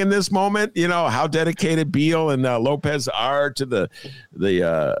saying in this moment. How dedicated Beal and Lopez are to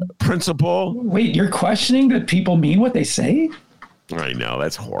the principle. Wait, you're questioning that people mean what they say? I know,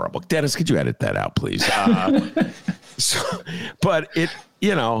 that's horrible. Dennis, could you edit that out, please?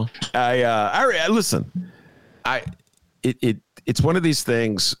 Listen. It's one of these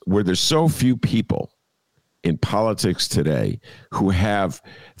things where there's so few people in politics today who have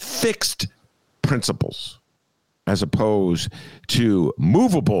fixed principles as opposed to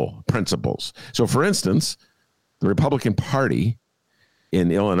movable principles. So, for instance, the Republican Party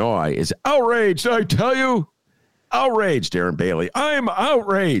in Illinois is outraged. I tell you, outraged, Aaron Bailey. I'm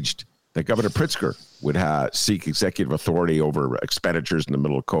outraged that Governor Pritzker would seek executive authority over expenditures in the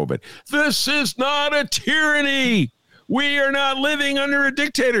middle of COVID. This is not a tyranny. We are not living under a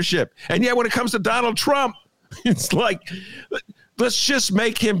dictatorship. And yet when it comes to Donald Trump, it's like Let's just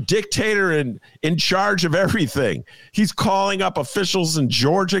make him dictator and in charge of everything. He's calling up officials in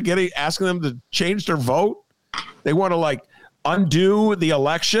Georgia, asking them to change their vote. They want to undo the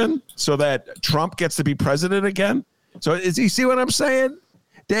election so that Trump gets to be president again. So you see what I'm saying?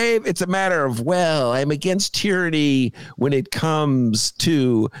 Dave, it's a matter of, I'm against tyranny when it comes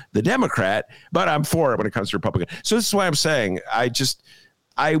to the Democrat, but I'm for it when it comes to Republican. So this is why I'm saying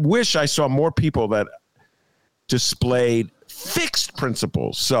I wish I saw more people that displayed fixed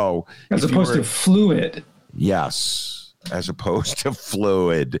principles. So as opposed to fluid. Yes. As opposed to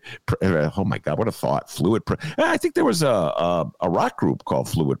fluid. Oh my God, what a thought. Fluid. I think there was a rock group called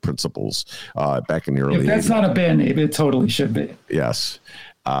Fluid Principles back in the early 80s. If that's not a band name, it totally should be. Yes.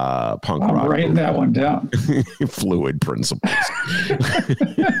 Punk rock. I'm writing that one down. Fluid Principles.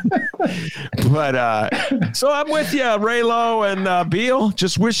 But so I'm with you, Raylo and Beal.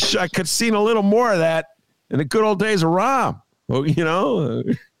 Just wish I could seen a little more of that in the good old days of Rahm. Well,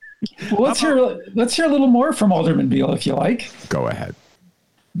 Well, let's hear a little more from Alderman Beal, if you like. Go ahead.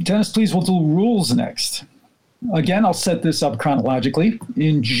 Dennis, please, we'll do rules next. Again, I'll set this up chronologically.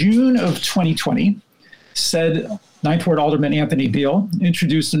 In June of 2020, said Ninth Ward Alderman Anthony Beal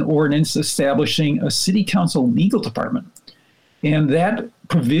introduced an ordinance establishing a city council legal department. And that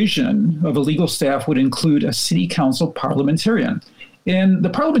provision of a legal staff would include a city council parliamentarian. And the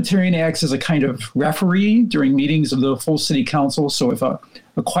parliamentarian acts as a kind of referee during meetings of the full city council. So if a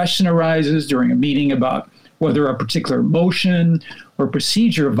question arises during a meeting about whether a particular motion or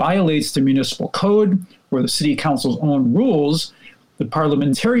procedure violates the municipal code or the city council's own rules, the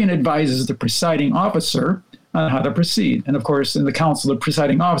parliamentarian advises the presiding officer on how to proceed. And of course, in the council, the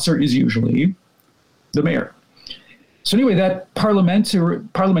presiding officer is usually the mayor. So anyway, that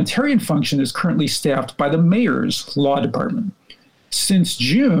parliamentarian function is currently staffed by the mayor's law department. Since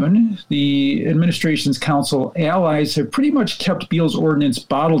June, the administration's council allies have pretty much kept Beal's ordinance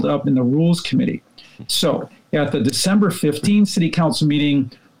bottled up in the Rules Committee. So at the December 15 City Council meeting,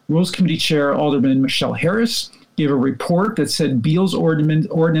 Rules Committee Chair Alderman Michelle Harris gave a report that said Beal's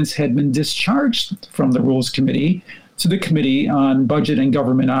ordinance had been discharged from the Rules Committee to the Committee on Budget and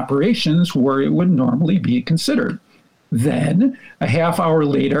Government Operations, where it would normally be considered. Then, a half hour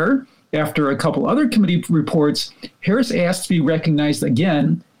later, after a couple other committee reports, Harris asked to be recognized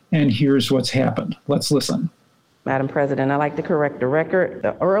again, and here's what's happened. Let's listen. Madam President, I'd like to correct the record.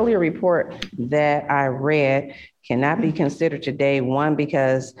 The earlier report that I read cannot be considered today, one,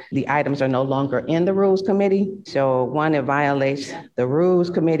 because the items are no longer in the Rules Committee. So one, it violates the Rules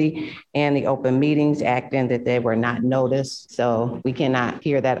Committee and the Open Meetings Act in that they were not noticed. So we cannot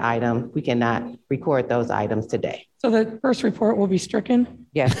hear that item. We cannot record those items today. So the first report will be stricken?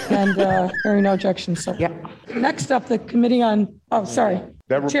 Yes. And hearing no objections. So yeah. Next up, the Committee on,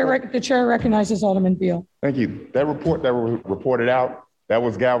 the chair recognizes Alderman Beal. Thank you. That report that was reported out, that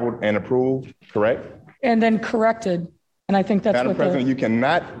was gavelled and approved, correct? And then corrected. And I think that's Madam President, you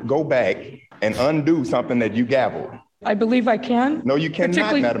cannot go back and undo something that you gavelled. I believe I can. No, you cannot,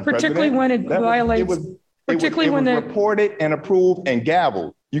 Madam President. Particularly when it violates. It was reported and approved and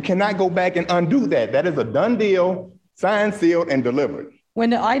gavelled. You cannot go back and undo that. That is a done deal, signed, sealed, and delivered. When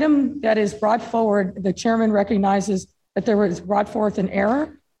the item that is brought forward, the chairman recognizes that there was brought forth an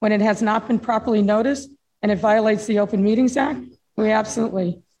error, when it has not been properly noticed and it violates the Open Meetings Act, we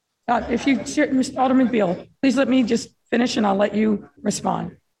absolutely. Alderman Beal, please let me just finish and I'll let you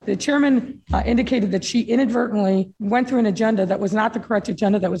respond. The chairman indicated that she inadvertently went through an agenda that was not the correct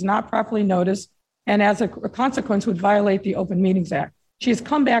agenda, that was not properly noticed, and as a consequence would violate the Open Meetings Act. She has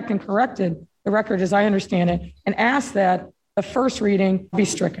come back and corrected the record, as I understand it, and asked that the first reading be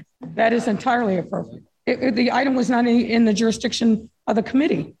stricken. That is entirely appropriate. The item was not in the jurisdiction of the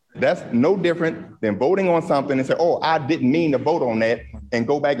committee. That's no different than voting on something and say, oh, I didn't mean to vote on that, and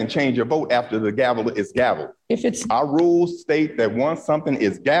go back and change your vote after the gavel is gavelled. Our rules state that once something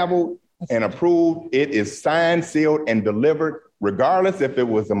is gavelled and approved, it is signed, sealed, and delivered, regardless if it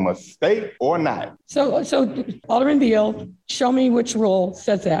was a mistake or not. So Alderman Beal, show me which rule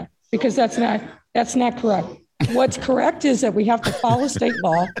says that, because that's not correct. What's correct is that we have to follow state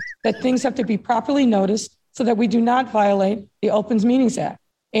law, that things have to be properly noticed so that we do not violate the Open Meetings Act.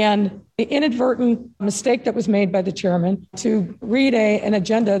 And the inadvertent mistake that was made by the chairman to read an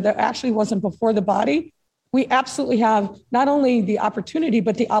agenda that actually wasn't before the body, we absolutely have not only the opportunity,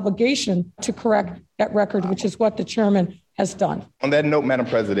 but the obligation to correct that record, which is what the chairman has done. On that note, Madam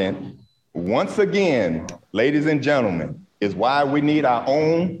President, once again, ladies and gentlemen, is why we need our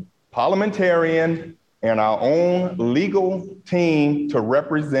own parliamentarian and our own legal team to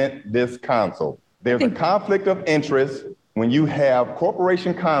represent this council. There's a conflict of interest when you have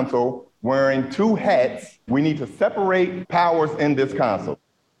corporation counsel wearing two hats. We need to separate powers in this council.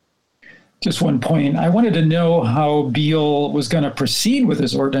 Just one point. I wanted to know how Beal was going to proceed with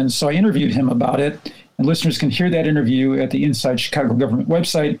his ordinance, so I interviewed him about it. And listeners can hear that interview at the Inside Chicago Government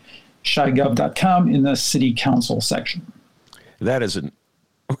website, chigov.com, in the City Council section. That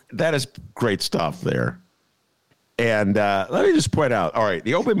is great stuff there. And let me just point out, all right,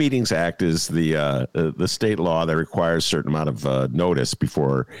 the Open Meetings Act is the state law that requires a certain amount of notice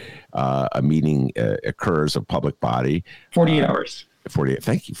before a meeting occurs, a public body. 48 hours. 48.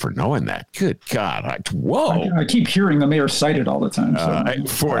 Thank you for knowing that. Good God. Whoa. I keep hearing the mayor cite it all the time.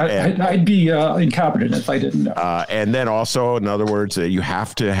 So I'd be incompetent if I didn't know. And then also, in other words, you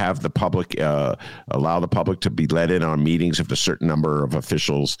have to have the public, allow the public to be let in on meetings if a certain number of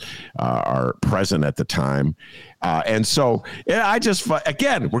officials are present at the time. And so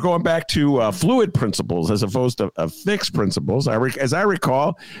again, we're going back to fluid principles as opposed to fixed principles. As I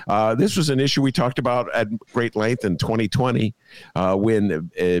recall, this was an issue we talked about at great length in 2020 when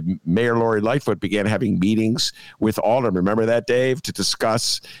Mayor Lori Lightfoot began having meetings with aldermen. Remember that, Dave, to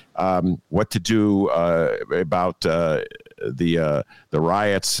discuss what to do about the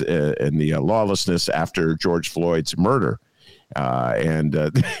riots and the lawlessness after George Floyd's murder. And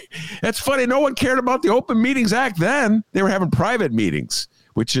that's funny. No one cared about the Open Meetings Act then. They were having private meetings,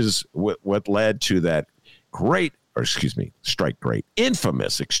 which is what led to that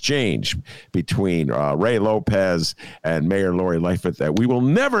infamous exchange between Ray Lopez and Mayor Lori Lightfoot that we will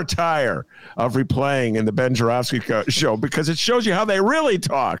never tire of replaying in the Ben Joravsky show because it shows you how they really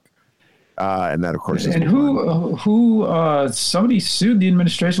talk. And that, of course, is somebody sued the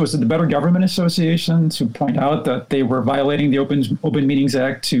administration. Was it the Better Government Association to point out that they were violating the Open Meetings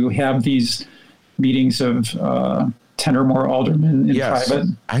Act to have these meetings of 10 or more aldermen in private?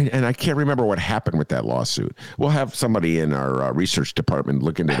 I can't remember what happened with that lawsuit. We'll have somebody in our research department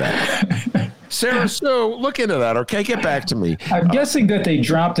look into that. Sarah Sue, look into that, okay? Get back to me. I'm guessing that they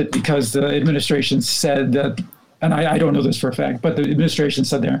dropped it because the administration said that, and I don't know this for a fact, but the administration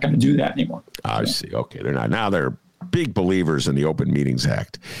said they aren't going to do that anymore. I see. Okay, they're not. Now they're big believers in the Open Meetings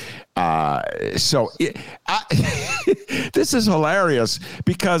Act. This is hilarious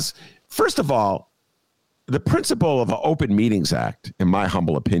because, first of all, the principle of an Open Meetings Act, in my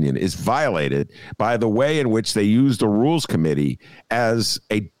humble opinion, is violated by the way in which they use the Rules Committee as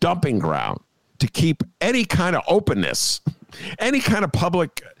a dumping ground to keep any kind of openness, any kind of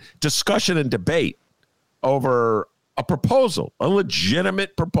public discussion and debate over a proposal, a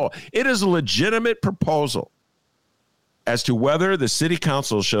legitimate proposal. It is a legitimate proposal as to whether the city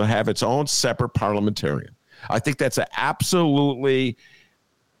council shall have its own separate parliamentarian. I think that's an absolutely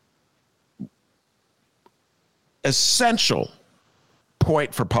essential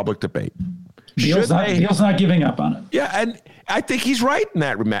point for public debate. Beal's not giving up on it. Yeah, and I think he's right in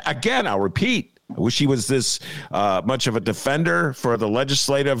that. Again, I'll repeat. I wish he was this much of a defender for the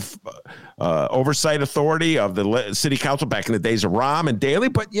legislative oversight authority of the city council back in the days of Rahm and Daley,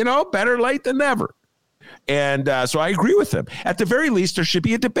 but, better late than never. And so I agree with him. At the very least, there should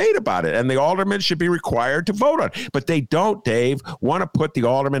be a debate about it, and the aldermen should be required to vote on it. But they don't, Dave, want to put the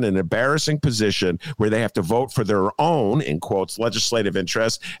aldermen in an embarrassing position where they have to vote for their own, in quotes, legislative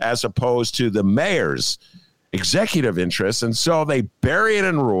interests, as opposed to the mayor's executive interests. And so they bury it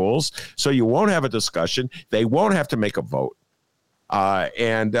in rules, so you won't have a discussion. They won't have to make a vote.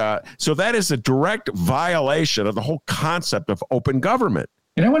 So that is a direct violation of the whole concept of open government.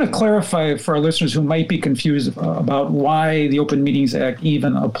 And I want to clarify for our listeners who might be confused about why the Open Meetings Act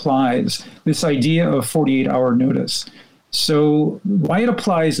even applies, this idea of 48-hour notice. So why it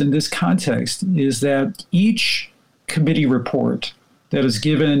applies in this context is that each committee report that is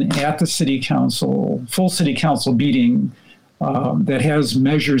given at the city council, full city council meeting, that has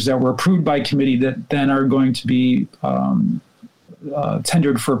measures that were approved by committee that then are going to be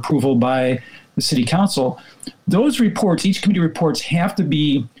tendered for approval by the city council. Those reports, each committee reports, have to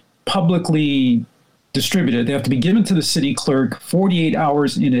be publicly distributed. They have to be given to the city clerk 48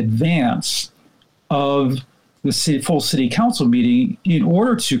 hours in advance of the full city council meeting in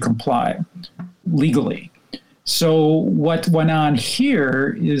order to comply legally. So what went on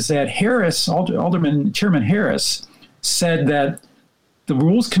here is that Chairman Harris said that the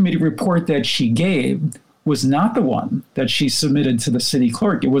Rules Committee report that she gave was not the one that she submitted to the city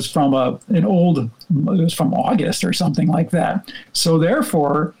clerk. It was from it was from August or something like that. So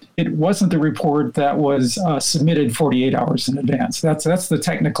therefore, it wasn't the report that was submitted 48 hours in advance. That's the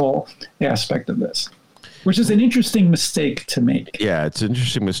technical aspect of this, which is an interesting mistake to make. Yeah, it's an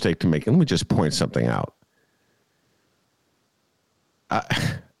interesting mistake to make. Let me just point something out.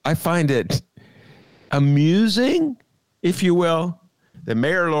 I find it amusing, if you will, that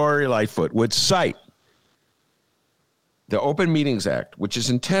Mayor Lori Lightfoot would cite the Open Meetings Act, which is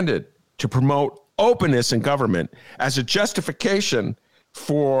intended to promote openness in government, as a justification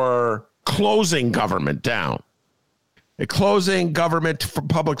for closing government down, closing government for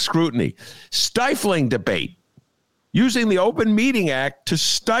public scrutiny, stifling debate, using the Open Meeting Act to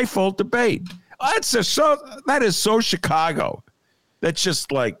stifle debate. That is so Chicago. That's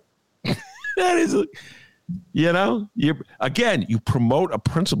just like, that is, you promote a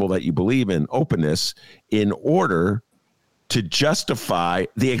principle that you believe in, openness, in order to justify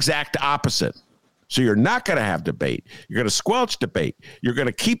the exact opposite. So you're not going to have debate. You're going to squelch debate. You're going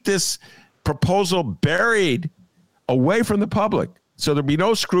to keep this proposal buried away from the public. So there'll be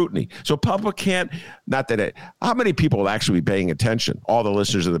no scrutiny. So public can't, how many people will actually be paying attention? All the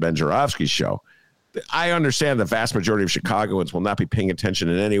listeners of the Ben Joravsky Show. I understand the vast majority of Chicagoans will not be paying attention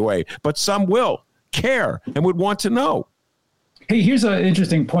in any way, but some will care and would want to know. Hey, here's an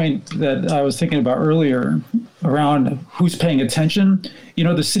interesting point that I was thinking about earlier around who's paying attention.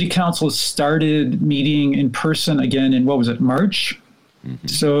 The city council started meeting in person again in, March? Mm-hmm.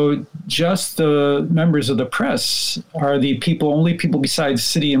 So just the members of the press are the only people besides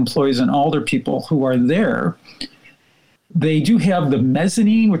city employees and alder people who are there. They do have the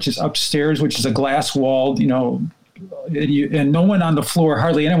mezzanine, which is upstairs, which is a glass walled, and no one on the floor,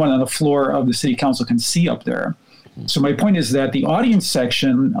 hardly anyone on the floor of the city council can see up there. So my point is that the audience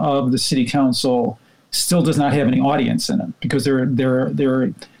section of the city council still does not have any audience in it, because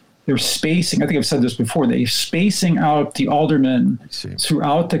they're spacing. I think I've said this before. They're spacing out the aldermen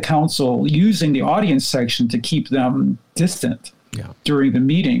throughout the council, using the audience section to keep them distant during the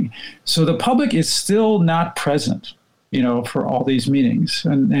meeting. So the public is still not present, for all these meetings,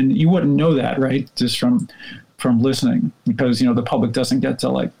 and you wouldn't know that, right? Just from listening, because the public doesn't get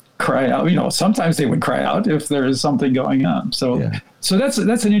to cry out. Sometimes they would cry out if there is something going on. So that's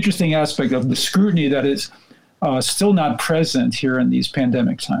an interesting aspect of the scrutiny that is still not present here in these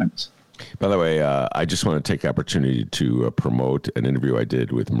pandemic times. By the way, I just want to take the opportunity to promote an interview I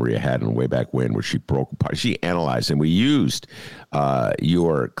did with Maria Haddon way back when, where she broke apart. She analyzed, and we used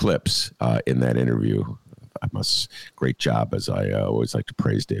your clips in that interview. Great job, as I always like to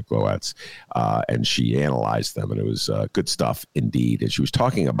praise Dave Glowacz. And she analyzed them, and it was good stuff indeed. And she was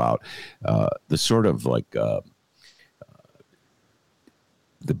talking about the sort of the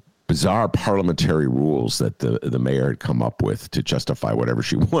bizarre parliamentary rules that the mayor had come up with to justify whatever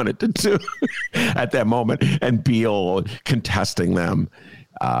she wanted to do at that moment, and Beal contesting them.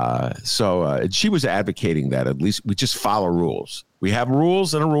 So she was advocating that at least we just follow rules. We have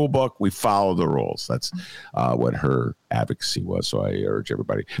rules in a rule book. We follow the rules. That's what her advocacy was. So I urge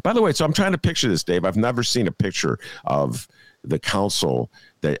everybody. By the way, so I'm trying to picture this, Dave. I've never seen a picture of the council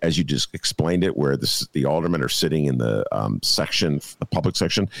that, as you just explained it, where the aldermen are sitting in the section, the public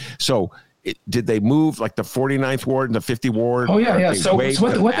section. So did they move the 49th ward and the 50th ward? Oh, yeah. So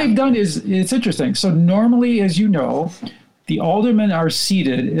what they've done is, it's interesting. So normally, as you know, the aldermen are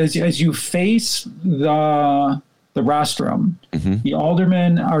seated as you face the rostrum. Mm-hmm. The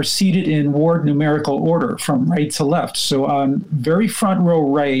aldermen are seated in ward numerical order from right to left. So on very front row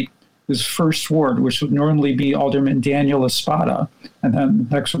right is first ward, which would normally be Alderman Daniel Espada. And then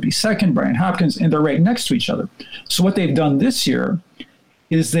next would be second, Brian Hopkins, and they're right next to each other. So what they've done this year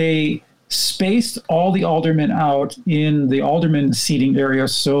is they spaced all the aldermen out in the alderman seating area.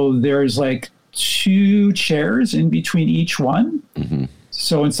 So there's 2 chairs in between each one. Mm-hmm.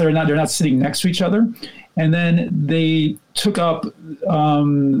 So instead they're not sitting next to each other. And then they took up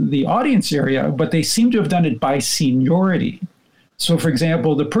the audience area, but they seem to have done it by seniority. So, for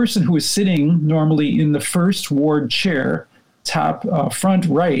example, the person who is sitting normally in the first ward chair, top front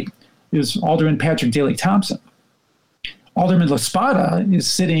right, is Alderman Patrick Daley Thompson. Alderman Laspada is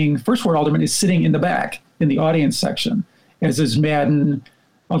sitting, first ward alderman is sitting in the back in the audience section, as is Madden,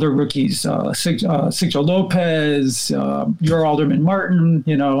 other rookies, Sigjo Lopez, your Alderman Martin,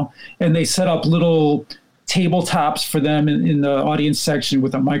 and they set up little tabletops for them in the audience section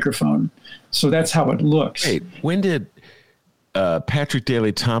with a microphone. So that's how it looks. Wait, when did Patrick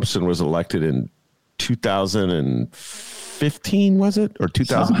Daley Thompson was elected in 2015, was it? Or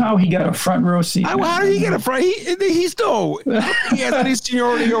 2000? Somehow he got a front row seat. How did he get a front? He's still, he has any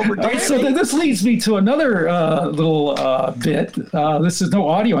seniority over Daley. Right, so this leads me to another little bit. This is no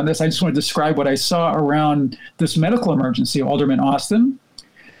audio on this. I just want to describe what I saw around this medical emergency of Alderman Austin.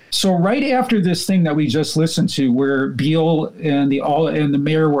 So right after this thing that we just listened to, where Beal and the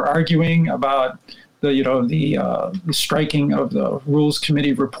mayor were arguing about the striking of the Rules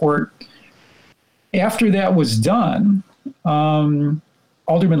Committee report, after that was done,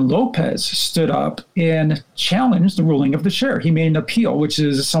 Alderman Lopez stood up and challenged the ruling of the chair. He made an appeal, which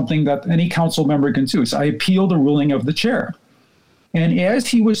is something that any council member can do. So I appeal the ruling of the chair. And as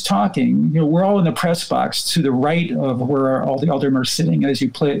he was talking, we're all in the press box to the right of where all the aldermen are sitting as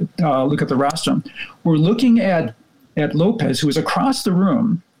you look at the rostrum. We're looking at Lopez, who is across the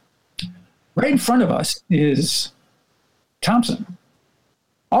room. Right in front of us is Thompson.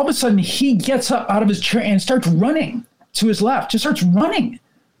 All of a sudden, he gets up out of his chair and starts running to his left, just starts running.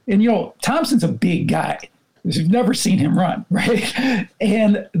 And, Thompson's a big guy. You've never seen him run, right?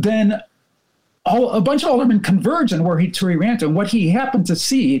 And then a bunch of aldermen converge on where he ran to. And what he happened to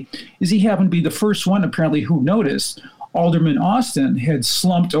see is he happened to be the first one, apparently, who noticed Alderman Austin had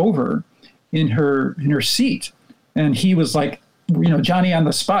slumped over in her seat. And he was like, Johnny on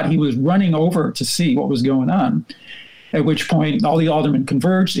the spot. He was running over to see what was going on, at which point all the aldermen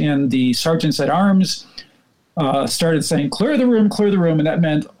converged and the sergeants at arms started saying, clear the room. And that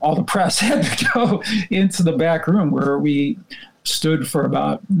meant all the press had to go into the back room where we stood for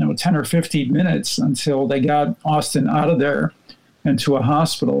about 10 or 15 minutes until they got Austin out of there and to a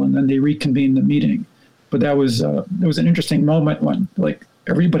hospital. And then they reconvened the meeting. But it was an interesting moment when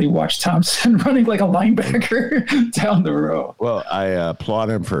everybody watched Thompson running like a linebacker down the row. Well, I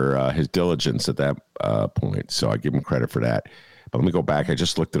applaud him for his diligence at that point. So I give him credit for that. But let me go back. I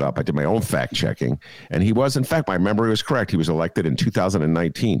just looked it up. I did my own fact checking. And he was, in fact, my memory was correct. He was elected in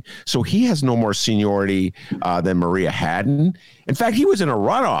 2019. So he has no more seniority than Maria Hadden. In fact, he was in a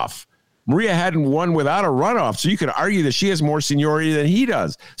runoff. Maria Hadden won without a runoff. So you could argue that she has more seniority than he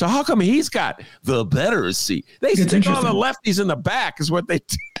does. So how come he's got the better seat? They stick all the lefties in the back is what they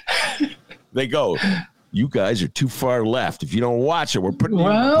do. They go, you guys are too far left. If you don't watch it, we're putting you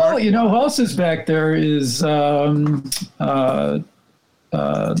in the park. Who else is back there is, I'm sorry,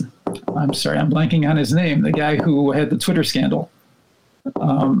 I'm blanking on his name. The guy who had the Twitter scandal.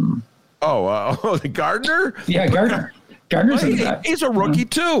 The Gardner? Yeah, Gardner. Gardner's in the back. He's a rookie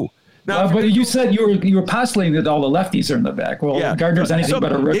too. Now, but you said you were postulating that all the lefties are in the back. Well, yeah. Gardner's anything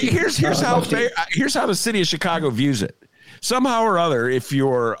but a rookie. Here's how the city of Chicago views it. Somehow or other, if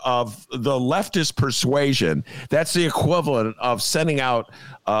you're of the leftist persuasion, that's the equivalent of sending out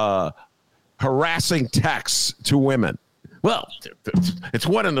harassing texts to women. Well, it's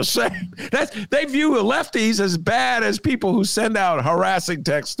one and the same. They view the lefties as bad as people who send out harassing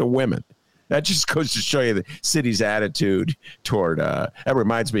texts to women. That just goes to show you the city's attitude toward. That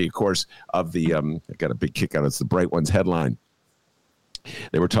reminds me, of course, of the. I got a big kick out. It's the Bright Ones headline.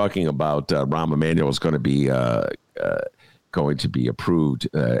 They were talking about Rahm Emanuel is going to be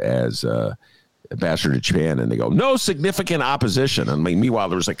approved as ambassador to Japan, and they go, no significant opposition. I mean, meanwhile,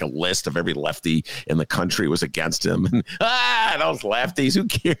 there was like a list of every lefty in the country was against him. And, those lefties, who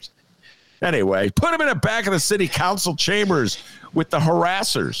cares? Anyway, put him in the back of the city council chambers with the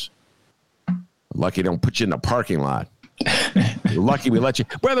harassers. Lucky they don't put you in the parking lot. Lucky we let you.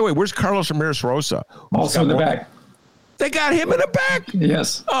 By the way, where's Carlos Ramirez Rosa? Also in the back. They got him in the back.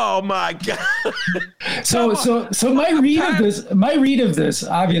 Yes. Oh my God. So my read of this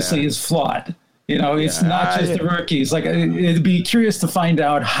obviously is flawed. It's not just the rookies. Like it'd be curious to find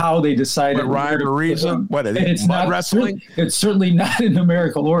out how they decided. Rhyme or reason? What is it? It's not wrestling. It's certainly not in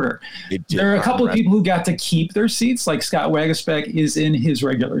numerical order. There are a couple of people who got to keep their seats, like Scott Waguespack is in his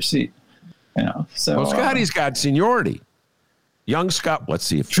regular seat. Scotty's got seniority. Young Scott. Let's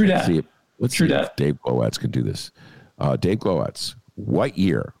see if Dave Glowacz can do this. Dave Glowacz, what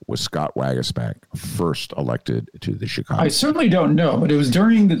year was Scott Waguespack first elected to the Chicago? I certainly don't know, but it was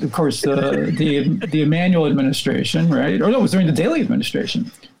during, the Emanuel administration, right? Or no, it was during the Daley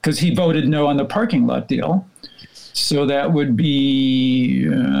administration, because he voted no on the parking lot deal. So that would be,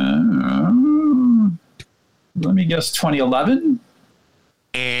 let me guess, 2011?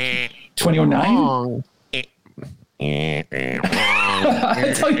 2009? I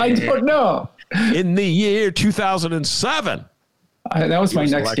don't know. In the year 2007. That was my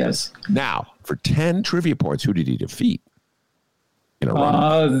next guess. Now, for 10 trivia points, who did he defeat?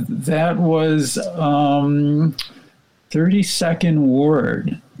 That was 32nd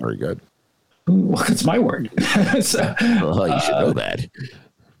Ward. Very good. Well, it's my ward. You should know that.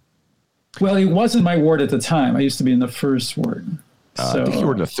 Well, it wasn't my ward at the time. I used to be in the first ward. I think you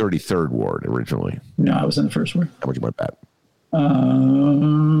were in the 33rd ward originally. No, I was in the first ward. How much you went back? I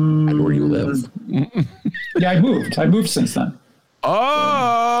know where you live. Yeah, I moved since then.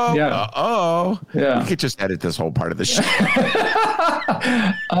 Oh, yeah. You could just edit this whole part of the show.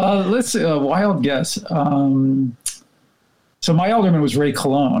 Let's see, a wild guess. So my alderman was Ray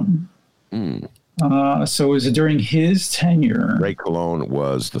Colon. So was it during his tenure? Ray Colon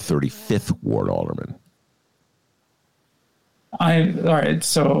was the 35th ward alderman. All right.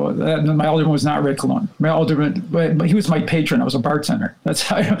 So my alderman was not Ray Colon. My alderman, but he was my patron. I was a bartender. That's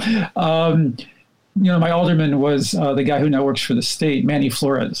how. My alderman was the guy who now works for the state, Manny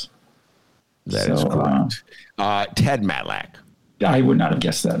Flores. That is correct. Ted Matlack. I would not have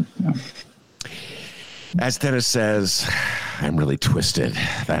guessed that. Yeah. As Dennis says, I'm really twisted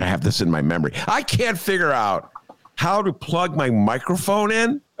that I have this in my memory. I can't figure out how to plug my microphone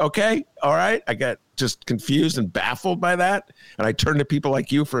in. Okay. All right. I got just confused and baffled by that. And I turned to people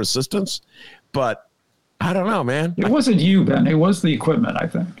like you for assistance. But I don't know, man. It wasn't you, Ben. It was the equipment, I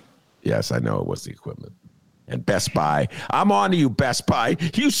think. Yes, I know it was the equipment. And Best Buy. I'm on to you, Best Buy.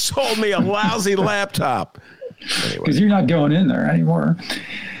 You sold me a lousy laptop. Because you're not going in there anymore.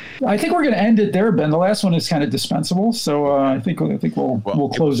 I think we're going to end it there, Ben. The last one is kind of dispensable, so I think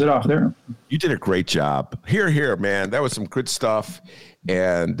we'll close it off there. You did a great job. Here, man. That was some good stuff.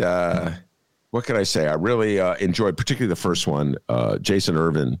 And what can I say? I really enjoyed, particularly the first one. Jason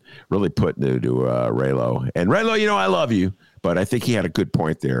Irvin really put into Raylo. And Raylo, I love you, but I think he had a good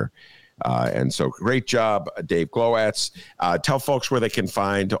point there. And so great job, Dave Glowacz. Tell folks where they can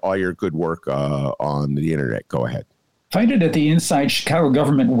find all your good work on the internet. Go ahead. Find it at the Inside Chicago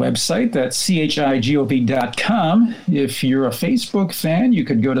Government website. That's chigov.com. If you're a Facebook fan, you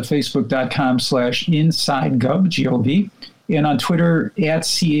could go to facebook.com/InsideGovGov and on Twitter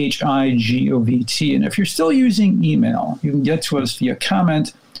 @CHIGOVT. And if you're still using email, you can get to us via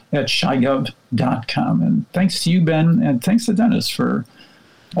comment at chigov.com. And thanks to you, Ben, and thanks to Dennis for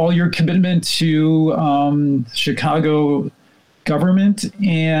all your commitment to Chicago government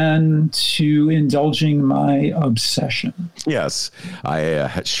and to indulging my obsession. Yes,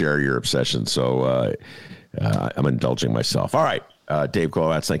 I share your obsession, so I'm indulging myself. All right, Dave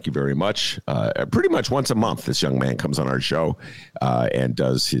Glowacz, thank you very much. Pretty much once a month, this young man comes on our show and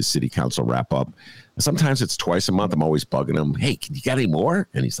does his city council wrap up. Sometimes it's twice a month. I'm always bugging him. Hey, you got any more?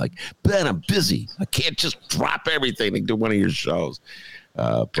 And he's like, Ben, I'm busy. I can't just drop everything and do one of your shows.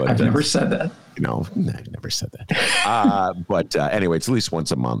 But I've never said that. I never said that. But anyway, it's at least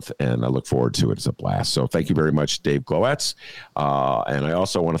once a month, and I look forward to it. It's a blast. So thank you very much, Dave Glowacz. And I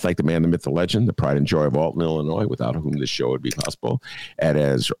also want to thank the man, the myth, the legend, the pride and joy of Alton, Illinois, without whom this show would be possible. And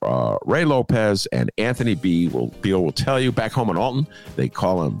as Ray Lopez and Anthony Beal will tell you, back home in Alton, they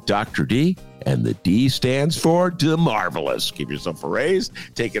call him Dr. D, and the D stands for DeMarvelous. Give yourself a raise.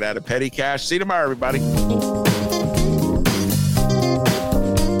 Take it out of petty cash. See you tomorrow, everybody.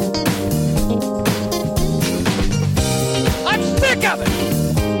 Sick of it!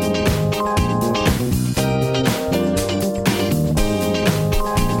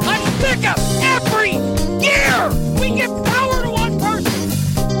 I'm sick of every year we give power to one person!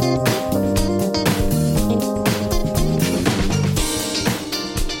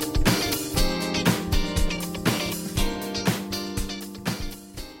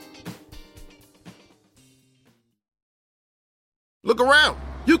 Look around.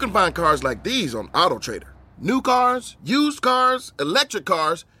 You can find cars like these on AutoTrader. New cars, used cars, electric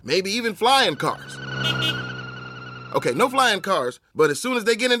cars, maybe even flying cars. Okay, no flying cars, but as soon as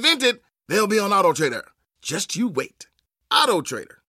they get invented, they'll be on AutoTrader. Just you wait. AutoTrader.